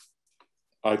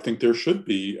 I think there should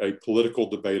be a political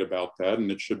debate about that,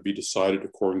 and it should be decided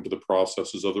according to the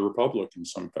processes of the Republic in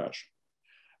some fashion.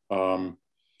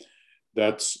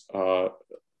 That's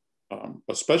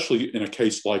especially in a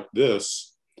case like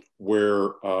this,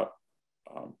 where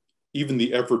even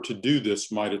the effort to do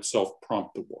this might itself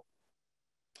prompt the war.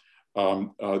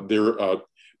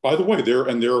 By the way,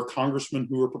 there are congressmen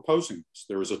who are proposing this.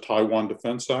 There is a Taiwan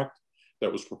Defense Act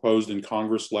that was proposed in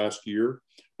Congress last year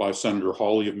by Senator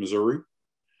Hawley of Missouri.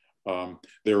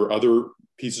 There are other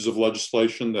pieces of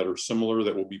legislation that are similar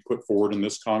that will be put forward in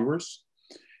this Congress.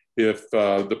 If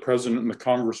the president and the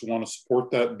Congress want to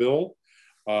support that bill,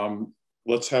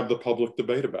 let's have the public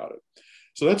debate about it.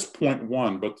 So that's point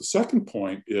one. But the second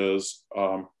point is,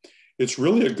 it's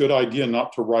really a good idea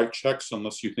not to write checks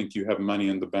unless you think you have money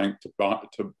in the bank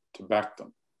to back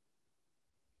them,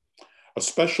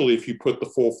 especially if you put the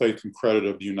full faith and credit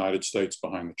of the United States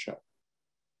behind the check.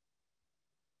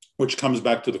 Which comes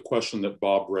back to the question that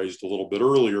Bob raised a little bit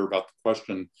earlier about the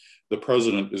question the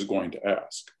president is going to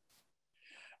ask.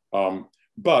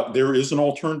 But there is an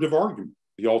alternative argument.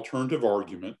 The alternative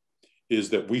argument is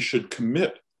that we should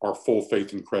commit our full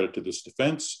faith and credit to this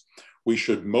defense. We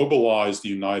should mobilize the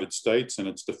United States and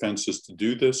its defenses to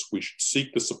do this. We should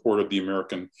seek the support of the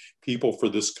American people for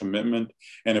this commitment.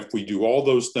 And if we do all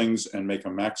those things and make a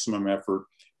maximum effort,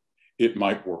 it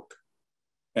might work,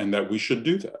 and that we should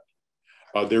do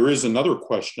that. There is another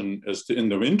question as to, in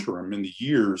the interim, in the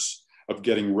years of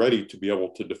getting ready to be able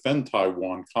to defend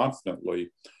Taiwan confidently,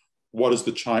 what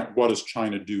does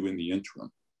China do in the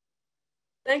interim?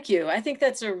 Thank you. I think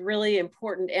that's a really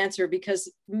important answer,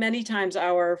 because many times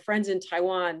our friends in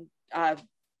Taiwan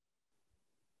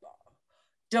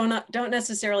don't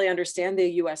necessarily understand the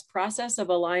US process of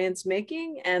alliance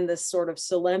making and the sort of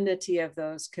solemnity of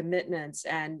those commitments,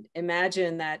 and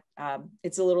imagine that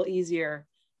it's a little easier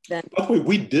than. By the way,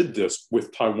 we did this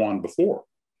with Taiwan before.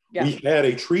 Yeah. We had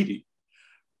a treaty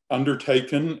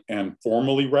undertaken and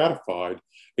formally ratified,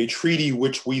 a treaty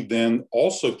which we then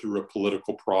also, through a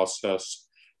political process,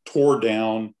 tore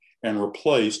down and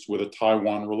replaced with a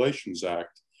Taiwan Relations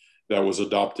Act that was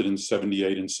adopted in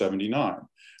 78 and 79.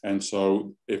 And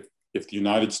so if the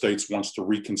United States wants to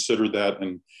reconsider that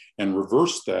and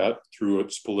reverse that through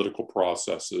its political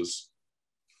processes,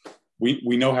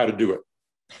 we know how to do it.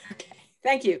 Okay.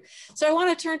 Thank you. So I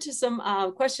want to turn to some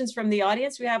questions from the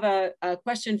audience. We have a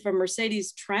question from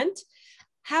Mercedes Trent.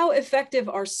 How effective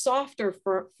are softer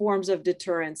forms of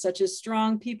deterrence, such as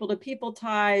strong people-to-people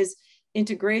ties,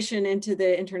 integration into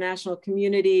the international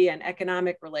community, and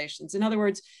economic relations? In other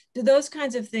words, do those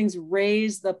kinds of things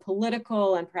raise the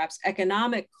political and perhaps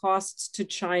economic costs to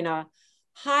China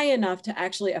high enough to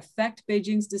actually affect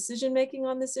Beijing's decision-making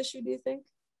on this issue, do you think?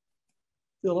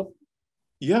 Philip?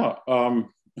 Yeah.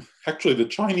 Actually, the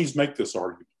Chinese make this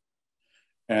argument.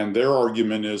 And their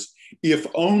argument is, if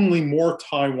only more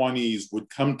Taiwanese would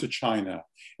come to China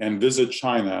and visit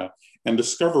China and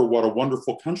discover what a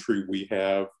wonderful country we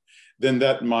have, then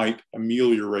that might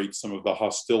ameliorate some of the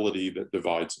hostility that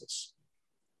divides us.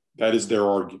 That is their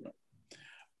argument.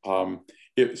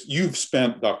 You've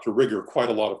spent, Dr. Rigger, quite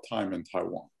a lot of time in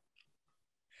Taiwan.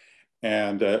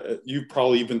 And you've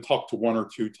probably even talked to one or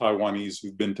two Taiwanese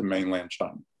who've been to mainland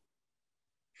China.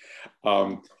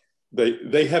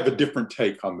 They have a different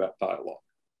take on that dialogue.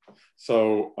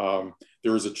 So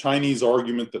there is a Chinese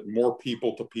argument that more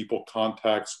people-to-people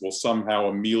contacts will somehow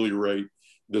ameliorate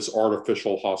this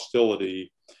artificial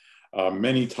hostility.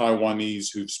 Many Taiwanese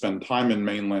who've spent time in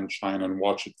mainland China and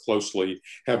watch it closely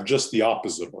have just the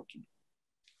opposite argument.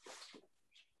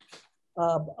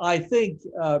 I think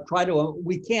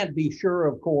we can't be sure,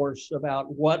 of course,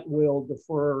 about what will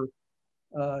defer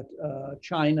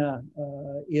China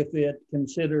if it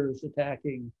considers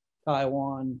attacking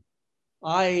Taiwan.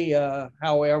 I,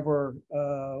 however,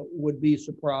 would be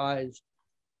surprised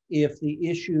if the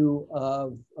issue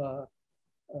of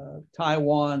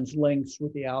Taiwan's links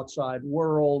with the outside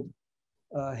world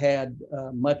had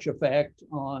much effect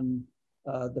on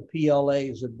the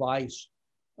PLA's advice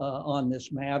on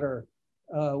this matter.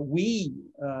 We,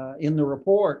 in the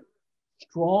report,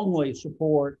 strongly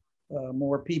support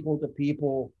more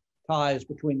people-to-people ties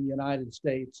between the United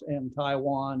States and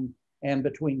Taiwan, and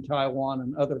between Taiwan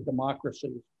and other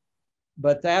democracies.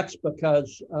 But that's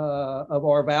because of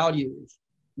our values,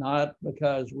 not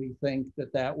because we think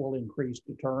that that will increase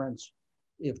deterrence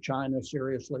if China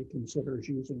seriously considers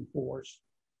using force.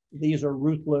 These are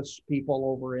ruthless people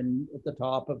over at the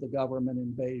top of the government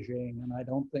in Beijing, and I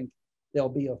don't think they'll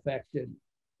be affected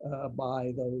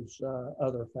by those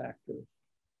other factors.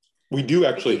 We do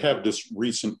actually have this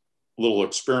recent little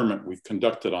experiment we've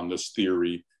conducted on this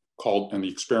theory and the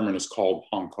experiment is called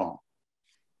Hong Kong.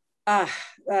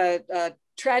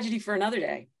 Tragedy for another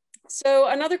day. So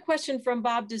another question from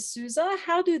Bob D'Souza: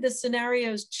 how do the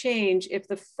scenarios change if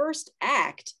the first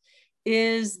act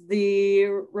is the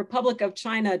Republic of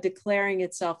China declaring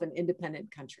itself an independent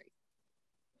country?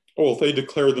 Well, if they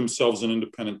declare themselves an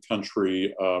independent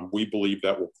country, we believe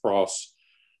that will cross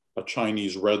a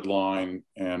Chinese red line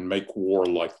and make war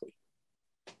likely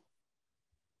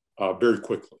very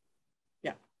quickly.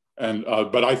 Yeah. And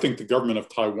but I think the government of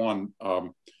Taiwan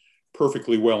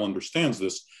perfectly well understands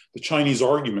this. The Chinese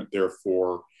argument,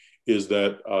 therefore, is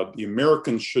that the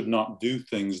Americans should not do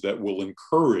things that will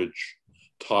encourage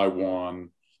Taiwan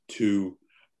to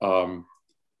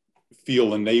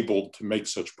feel enabled to make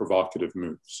such provocative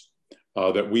moves.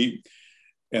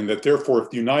 That therefore, if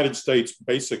the United States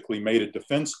basically made a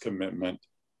defense commitment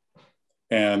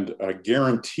and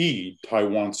guaranteed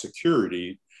Taiwan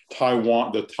security,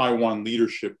 the Taiwan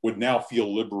leadership would now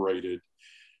feel liberated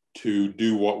to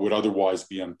do what would otherwise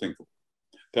be unthinkable.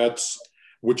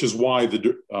 Which is why the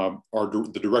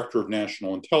Director of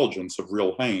National Intelligence,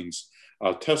 Avril Haines,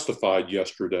 testified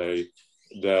yesterday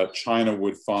that China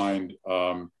would find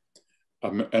an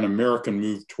American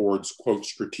move towards, quote,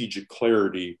 strategic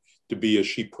clarity to be, as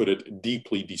she put it,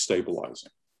 deeply destabilizing.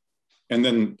 And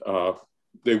then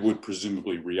they would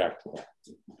presumably react to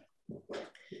that.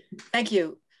 Thank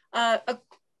you.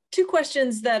 Two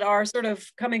questions that are sort of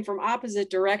coming from opposite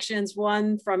directions,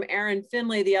 one from Aaron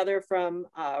Finley, the other from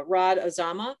Rod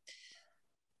Ozama.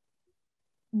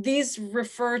 These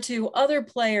refer to other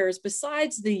players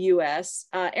besides the US.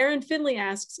 Aaron Finley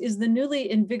asks, is the newly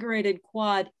invigorated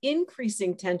Quad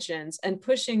increasing tensions and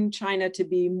pushing China to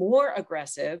be more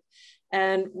aggressive?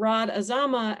 And Rod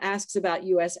Ozama asks about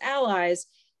US allies.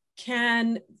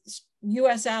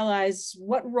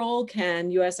 What role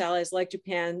can US allies like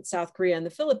Japan, South Korea, and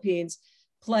the Philippines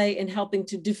play in helping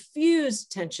to diffuse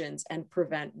tensions and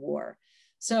prevent war?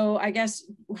 So I guess,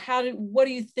 what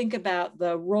do you think about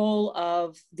the role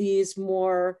of these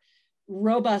more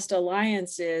robust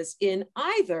alliances in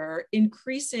either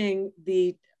increasing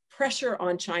the pressure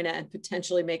on China and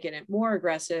potentially making it more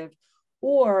aggressive,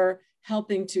 or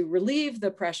helping to relieve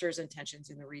the pressures and tensions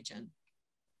in the region?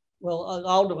 Well,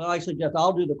 I suggest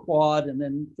I'll do the Quad, and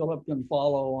then Philip can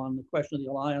follow on the question of the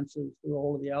alliances, the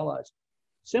role of the allies.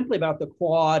 Simply about the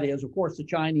Quad is, of course, the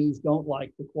Chinese don't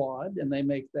like the Quad, and they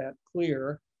make that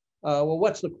clear. Well,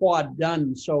 what's the Quad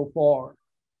done so far?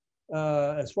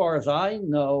 As far as I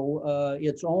know,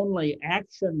 its only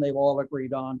action they've all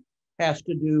agreed on has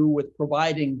to do with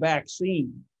providing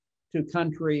vaccine to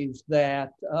countries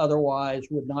that otherwise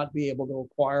would not be able to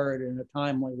acquire it in a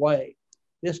timely way.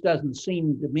 This doesn't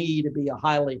seem to me to be a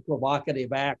highly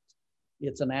provocative act.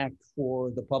 It's an act for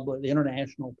the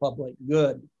international public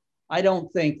good. I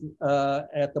don't think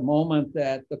at the moment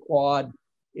that the Quad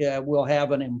will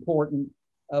have an important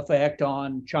effect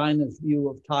on China's view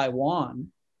of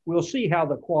Taiwan. We'll see how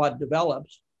the Quad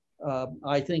develops.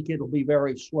 I think it'll be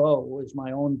very slow, is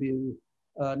my own view,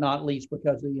 not least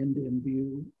because of the Indian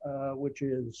view, which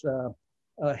is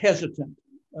hesitant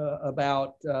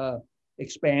about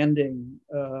expanding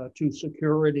to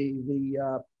security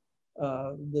the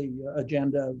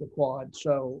agenda of the Quad.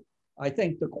 So I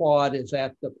think the Quad is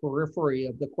at the periphery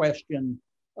of the question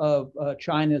of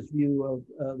China's view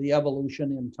of the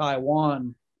evolution in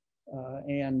Taiwan,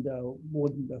 and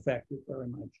wouldn't affect it very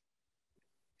much.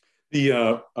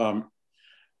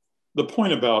 the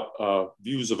point about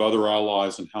views of other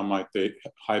allies and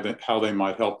how they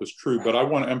might help is true, but I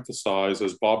want to emphasize,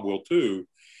 as Bob will too,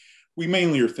 we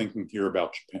mainly are thinking here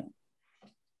about Japan.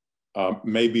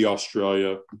 Maybe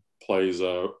Australia plays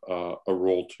a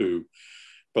role too,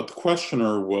 but the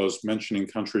questioner was mentioning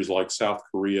countries like South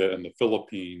Korea and the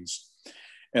Philippines,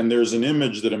 and there's an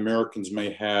image that Americans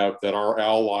may have that our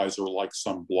allies are like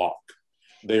some bloc.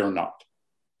 They are not.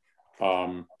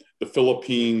 The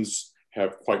Philippines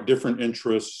have quite different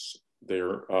interests.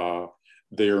 They're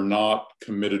not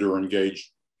committed or engaged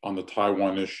on the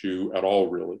Taiwan issue at all,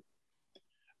 really.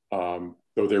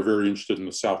 Though they're very interested in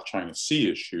the South China Sea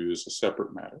issue is a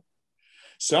separate matter.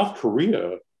 South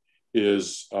Korea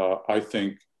is, I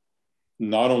think,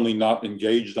 not only not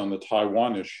engaged on the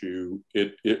Taiwan issue,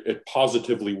 it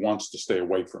positively wants to stay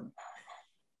away from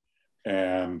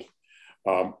it.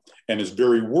 And is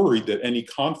very worried that any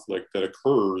conflict that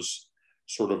occurs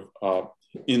sort of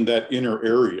in that inner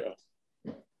area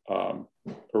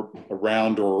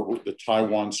around or the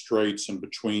Taiwan Straits and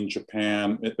between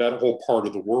Japan, that whole part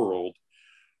of the world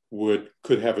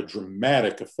could have a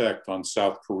dramatic effect on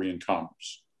South Korean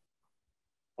commerce,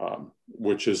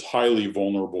 which is highly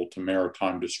vulnerable to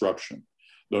maritime disruption,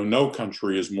 though no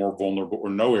country is more vulnerable or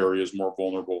no area is more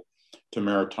vulnerable to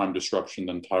maritime disruption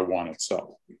than Taiwan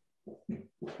itself.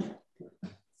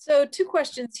 So 2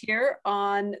 questions here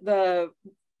on the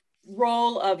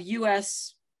role of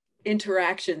U.S.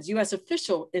 interactions, U.S.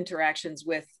 official interactions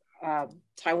with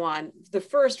Taiwan. The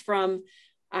first from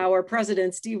our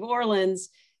president, Steve Orleans.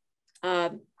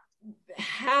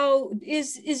 How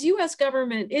is the U.S.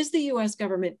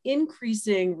 government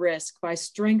increasing risk by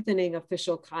strengthening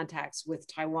official contacts with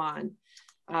Taiwan?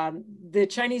 The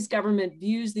Chinese government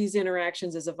views these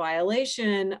interactions as a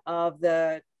violation of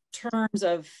the terms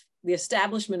of the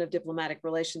establishment of diplomatic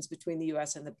relations between the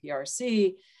U.S. and the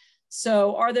PRC.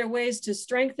 So are there ways to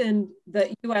strengthen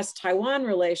the U.S.-Taiwan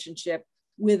relationship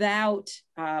without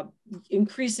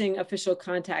increasing official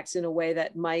contacts in a way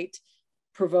that might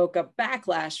provoke a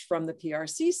backlash from the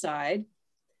PRC side?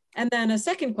 And then a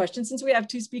second question, since we have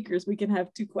 2 speakers, we can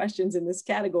have 2 questions in this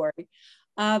category.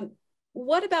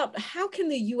 What about how can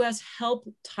the U.S. help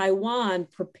Taiwan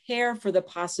prepare for the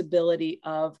possibility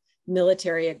of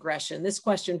military aggression? This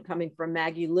question coming from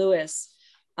Maggie Lewis.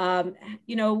 What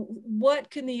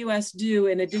can the U.S. do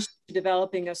in addition to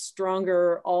developing a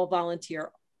stronger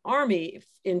all-volunteer army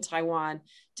in Taiwan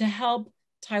to help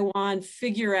Taiwan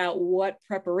figure out what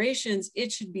preparations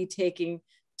it should be taking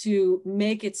to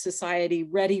make its society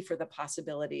ready for the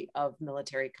possibility of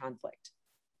military conflict?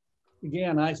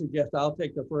 Again, I suggest I'll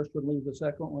take the first one, leave the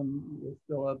second one with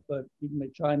Philip, but you may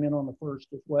chime in on the first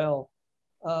as well.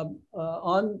 On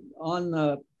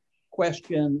the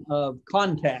question of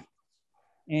contact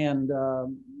and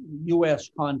U.S.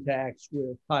 contacts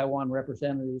with Taiwan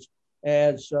representatives,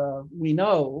 as we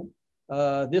know,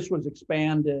 this was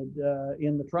expanded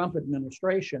in the Trump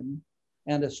administration,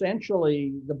 and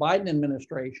essentially the Biden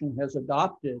administration has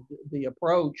adopted the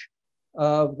approach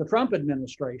of the Trump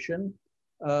administration.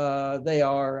 They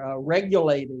are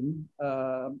regulating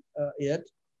it,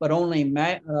 but only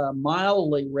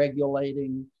mildly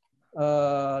regulating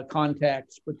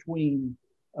contacts between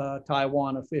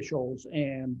Taiwan officials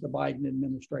and the Biden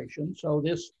administration. So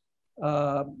this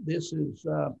is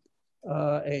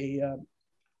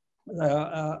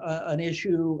an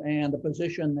issue and a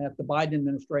position that the Biden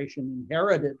administration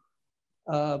inherited.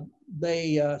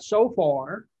 They so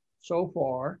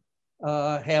far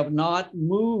have not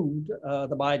moved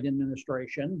the Biden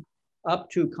administration up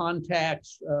to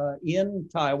contacts in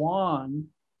Taiwan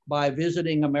by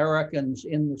visiting Americans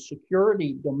in the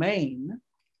security domain,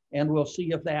 and we'll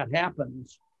see if that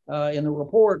happens. In the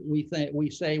report, we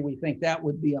think that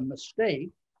would be a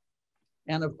mistake.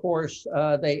 And of course,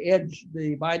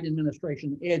 the Biden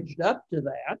administration edged up to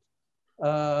that,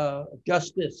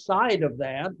 just this side of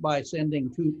that, by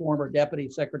sending 2 former deputy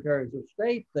secretaries of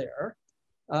state there.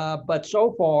 But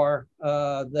so far,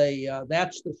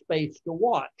 that's the space to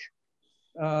watch.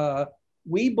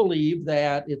 We believe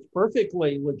that it's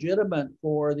perfectly legitimate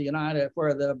for the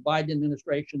Biden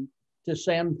administration to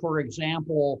send, for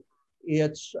example,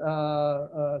 its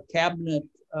cabinet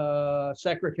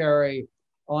secretary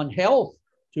on health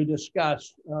to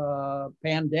discuss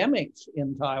pandemics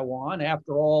in Taiwan.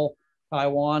 After all,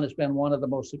 Taiwan has been one of the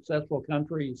most successful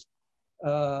countries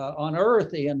on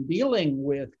earth in dealing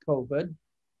with COVID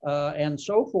and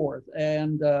so forth,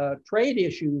 and trade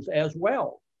issues as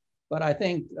well. But I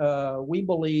think we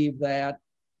believe that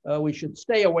we should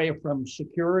stay away from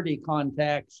security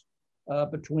contacts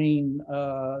between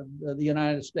the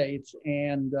United States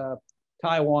and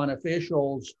Taiwan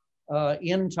officials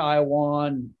in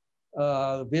Taiwan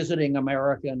visiting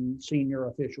American senior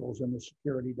officials in the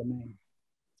security domain.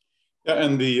 Yeah,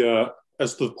 and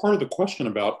as the part of the question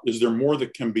about, is there more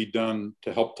that can be done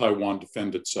to help Taiwan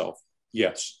defend itself?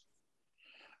 Yes.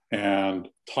 And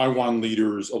a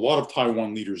lot of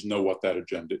Taiwan leaders know what that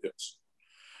agenda is.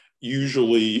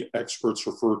 Usually experts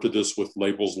refer to this with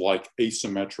labels like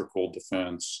asymmetrical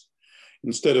defense,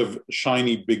 instead of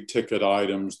shiny big ticket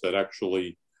items that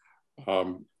actually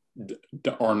are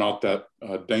not that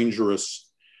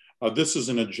dangerous. This is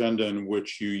an agenda in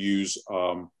which you use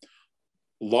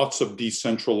lots of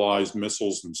decentralized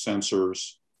missiles and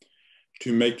sensors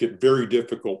to make it very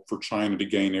difficult for China to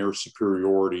gain air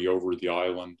superiority over the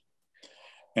island,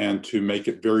 and to make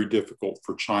it very difficult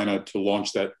for China to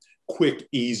launch that quick,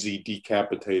 easy,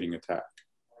 decapitating attack.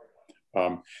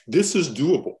 This is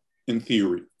doable in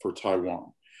theory for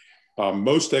Taiwan.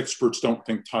 Most experts don't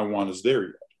think Taiwan is there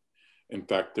yet. In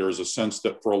fact, there's a sense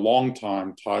that for a long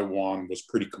time, Taiwan was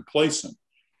pretty complacent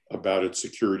about its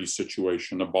security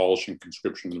situation, abolishing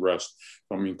conscription and the rest.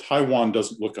 I mean, Taiwan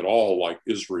doesn't look at all like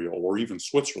Israel or even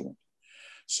Switzerland.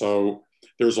 So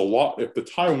there's a lot, if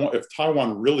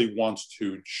Taiwan really wants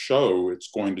to show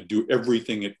it's going to do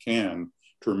everything it can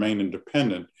to remain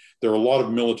independent, there are a lot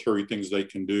of military things they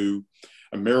can do.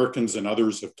 Americans and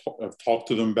others have talked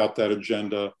to them about that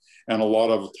agenda, and a lot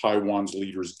of Taiwan's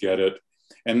leaders get it.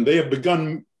 And they have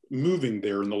begun moving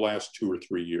there in the last 2 or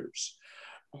 3 years.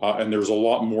 And there's a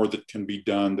lot more that can be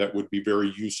done that would be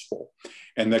very useful,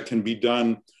 and that can be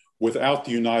done without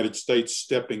the United States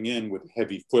stepping in with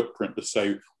heavy footprint to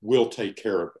say, we'll take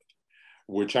care of it,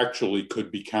 which actually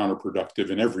could be counterproductive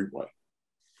in every way.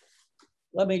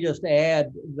 Let me just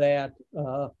add that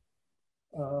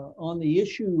on the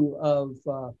issue of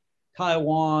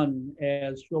Taiwan,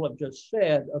 as Philip just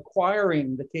said,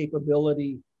 acquiring the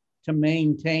capability to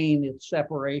maintain its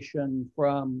separation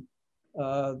from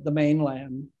the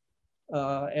mainland.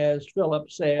 As Philip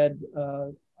said,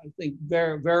 I think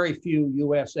very, very few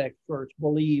US experts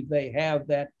believe they have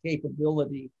that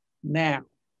capability now.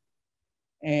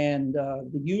 And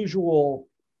the usual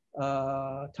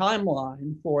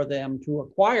timeline for them to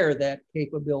acquire that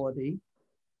capability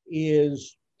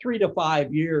is 3 to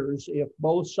 5 years if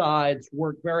both sides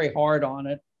work very hard on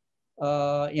it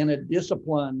in a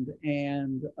disciplined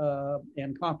and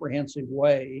comprehensive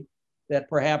way, that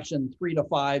perhaps in 3 to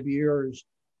 5 years,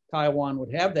 Taiwan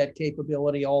would have that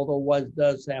capability, although one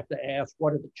does have to ask,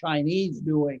 what are the Chinese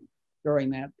doing during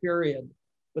that period?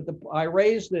 But I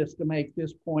raise this to make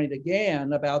this point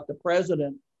again about the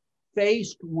president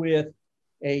faced with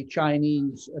a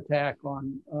Chinese attack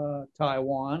on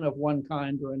Taiwan of one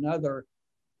kind or another.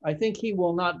 I think he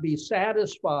will not be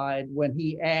satisfied when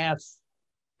he asks,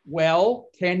 well,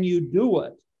 can you do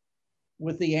it?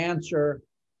 With the answer,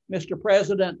 Mr.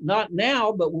 President, not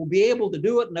now, but we'll be able to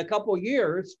do it in a couple of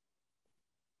years.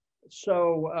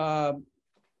 So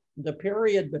the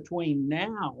period between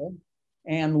now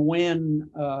and when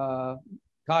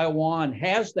Taiwan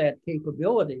has that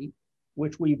capability,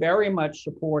 which we very much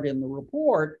support in the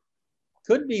report,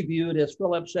 could be viewed, as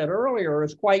Philip said earlier,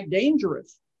 as quite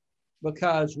dangerous.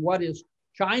 Because what is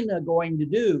China going to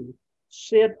do?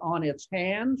 Sit on its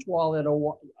hands while it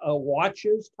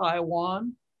watches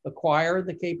Taiwan acquire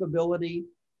the capability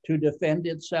to defend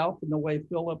itself in the way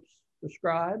Philip's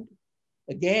described?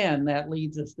 Again, that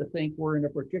leads us to think we're in a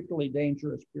particularly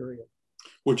dangerous period.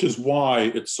 Which is why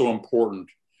it's so important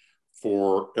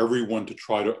for everyone to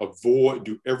try to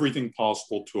do everything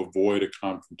possible to avoid a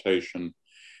confrontation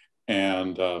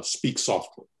and speak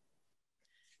softly.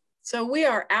 So we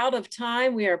are out of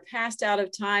time. We are past out of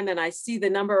time, and I see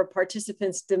the number of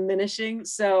participants diminishing.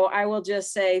 So I will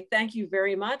just say thank you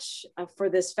very much for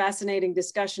this fascinating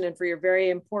discussion and for your very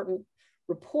important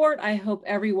report. I hope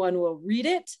everyone will read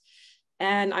it.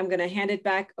 And I'm going to hand it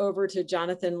back over to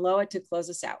Jonathan Lowett to close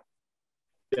us out.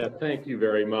 Yeah, thank you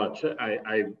very much.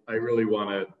 I really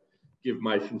want to give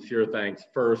my sincere thanks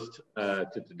first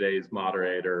to today's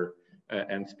moderator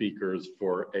and speakers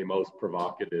for a most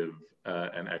provocative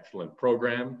and excellent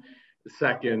program.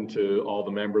 Second, to all the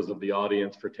members of the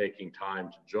audience for taking time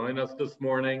to join us this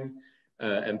morning.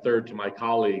 And third, to my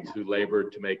colleagues who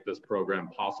labored to make this program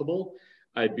possible.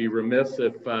 I'd be remiss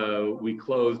if we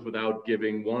closed without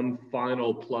giving one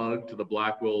final plug to the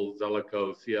Blackwill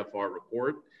Zelikow CFR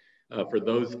report. For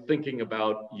those thinking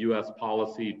about US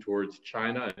policy towards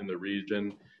China in the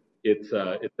region, it's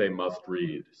a must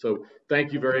read. So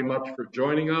thank you very much for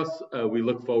joining us. We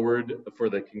look forward for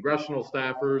the congressional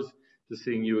staffers to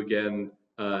seeing you again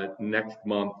next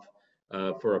month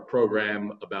for a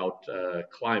program about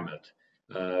climate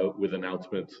with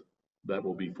announcements that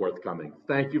will be forthcoming.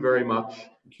 Thank you very much.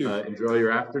 Enjoy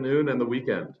your afternoon and the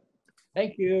weekend.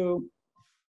 Thank you.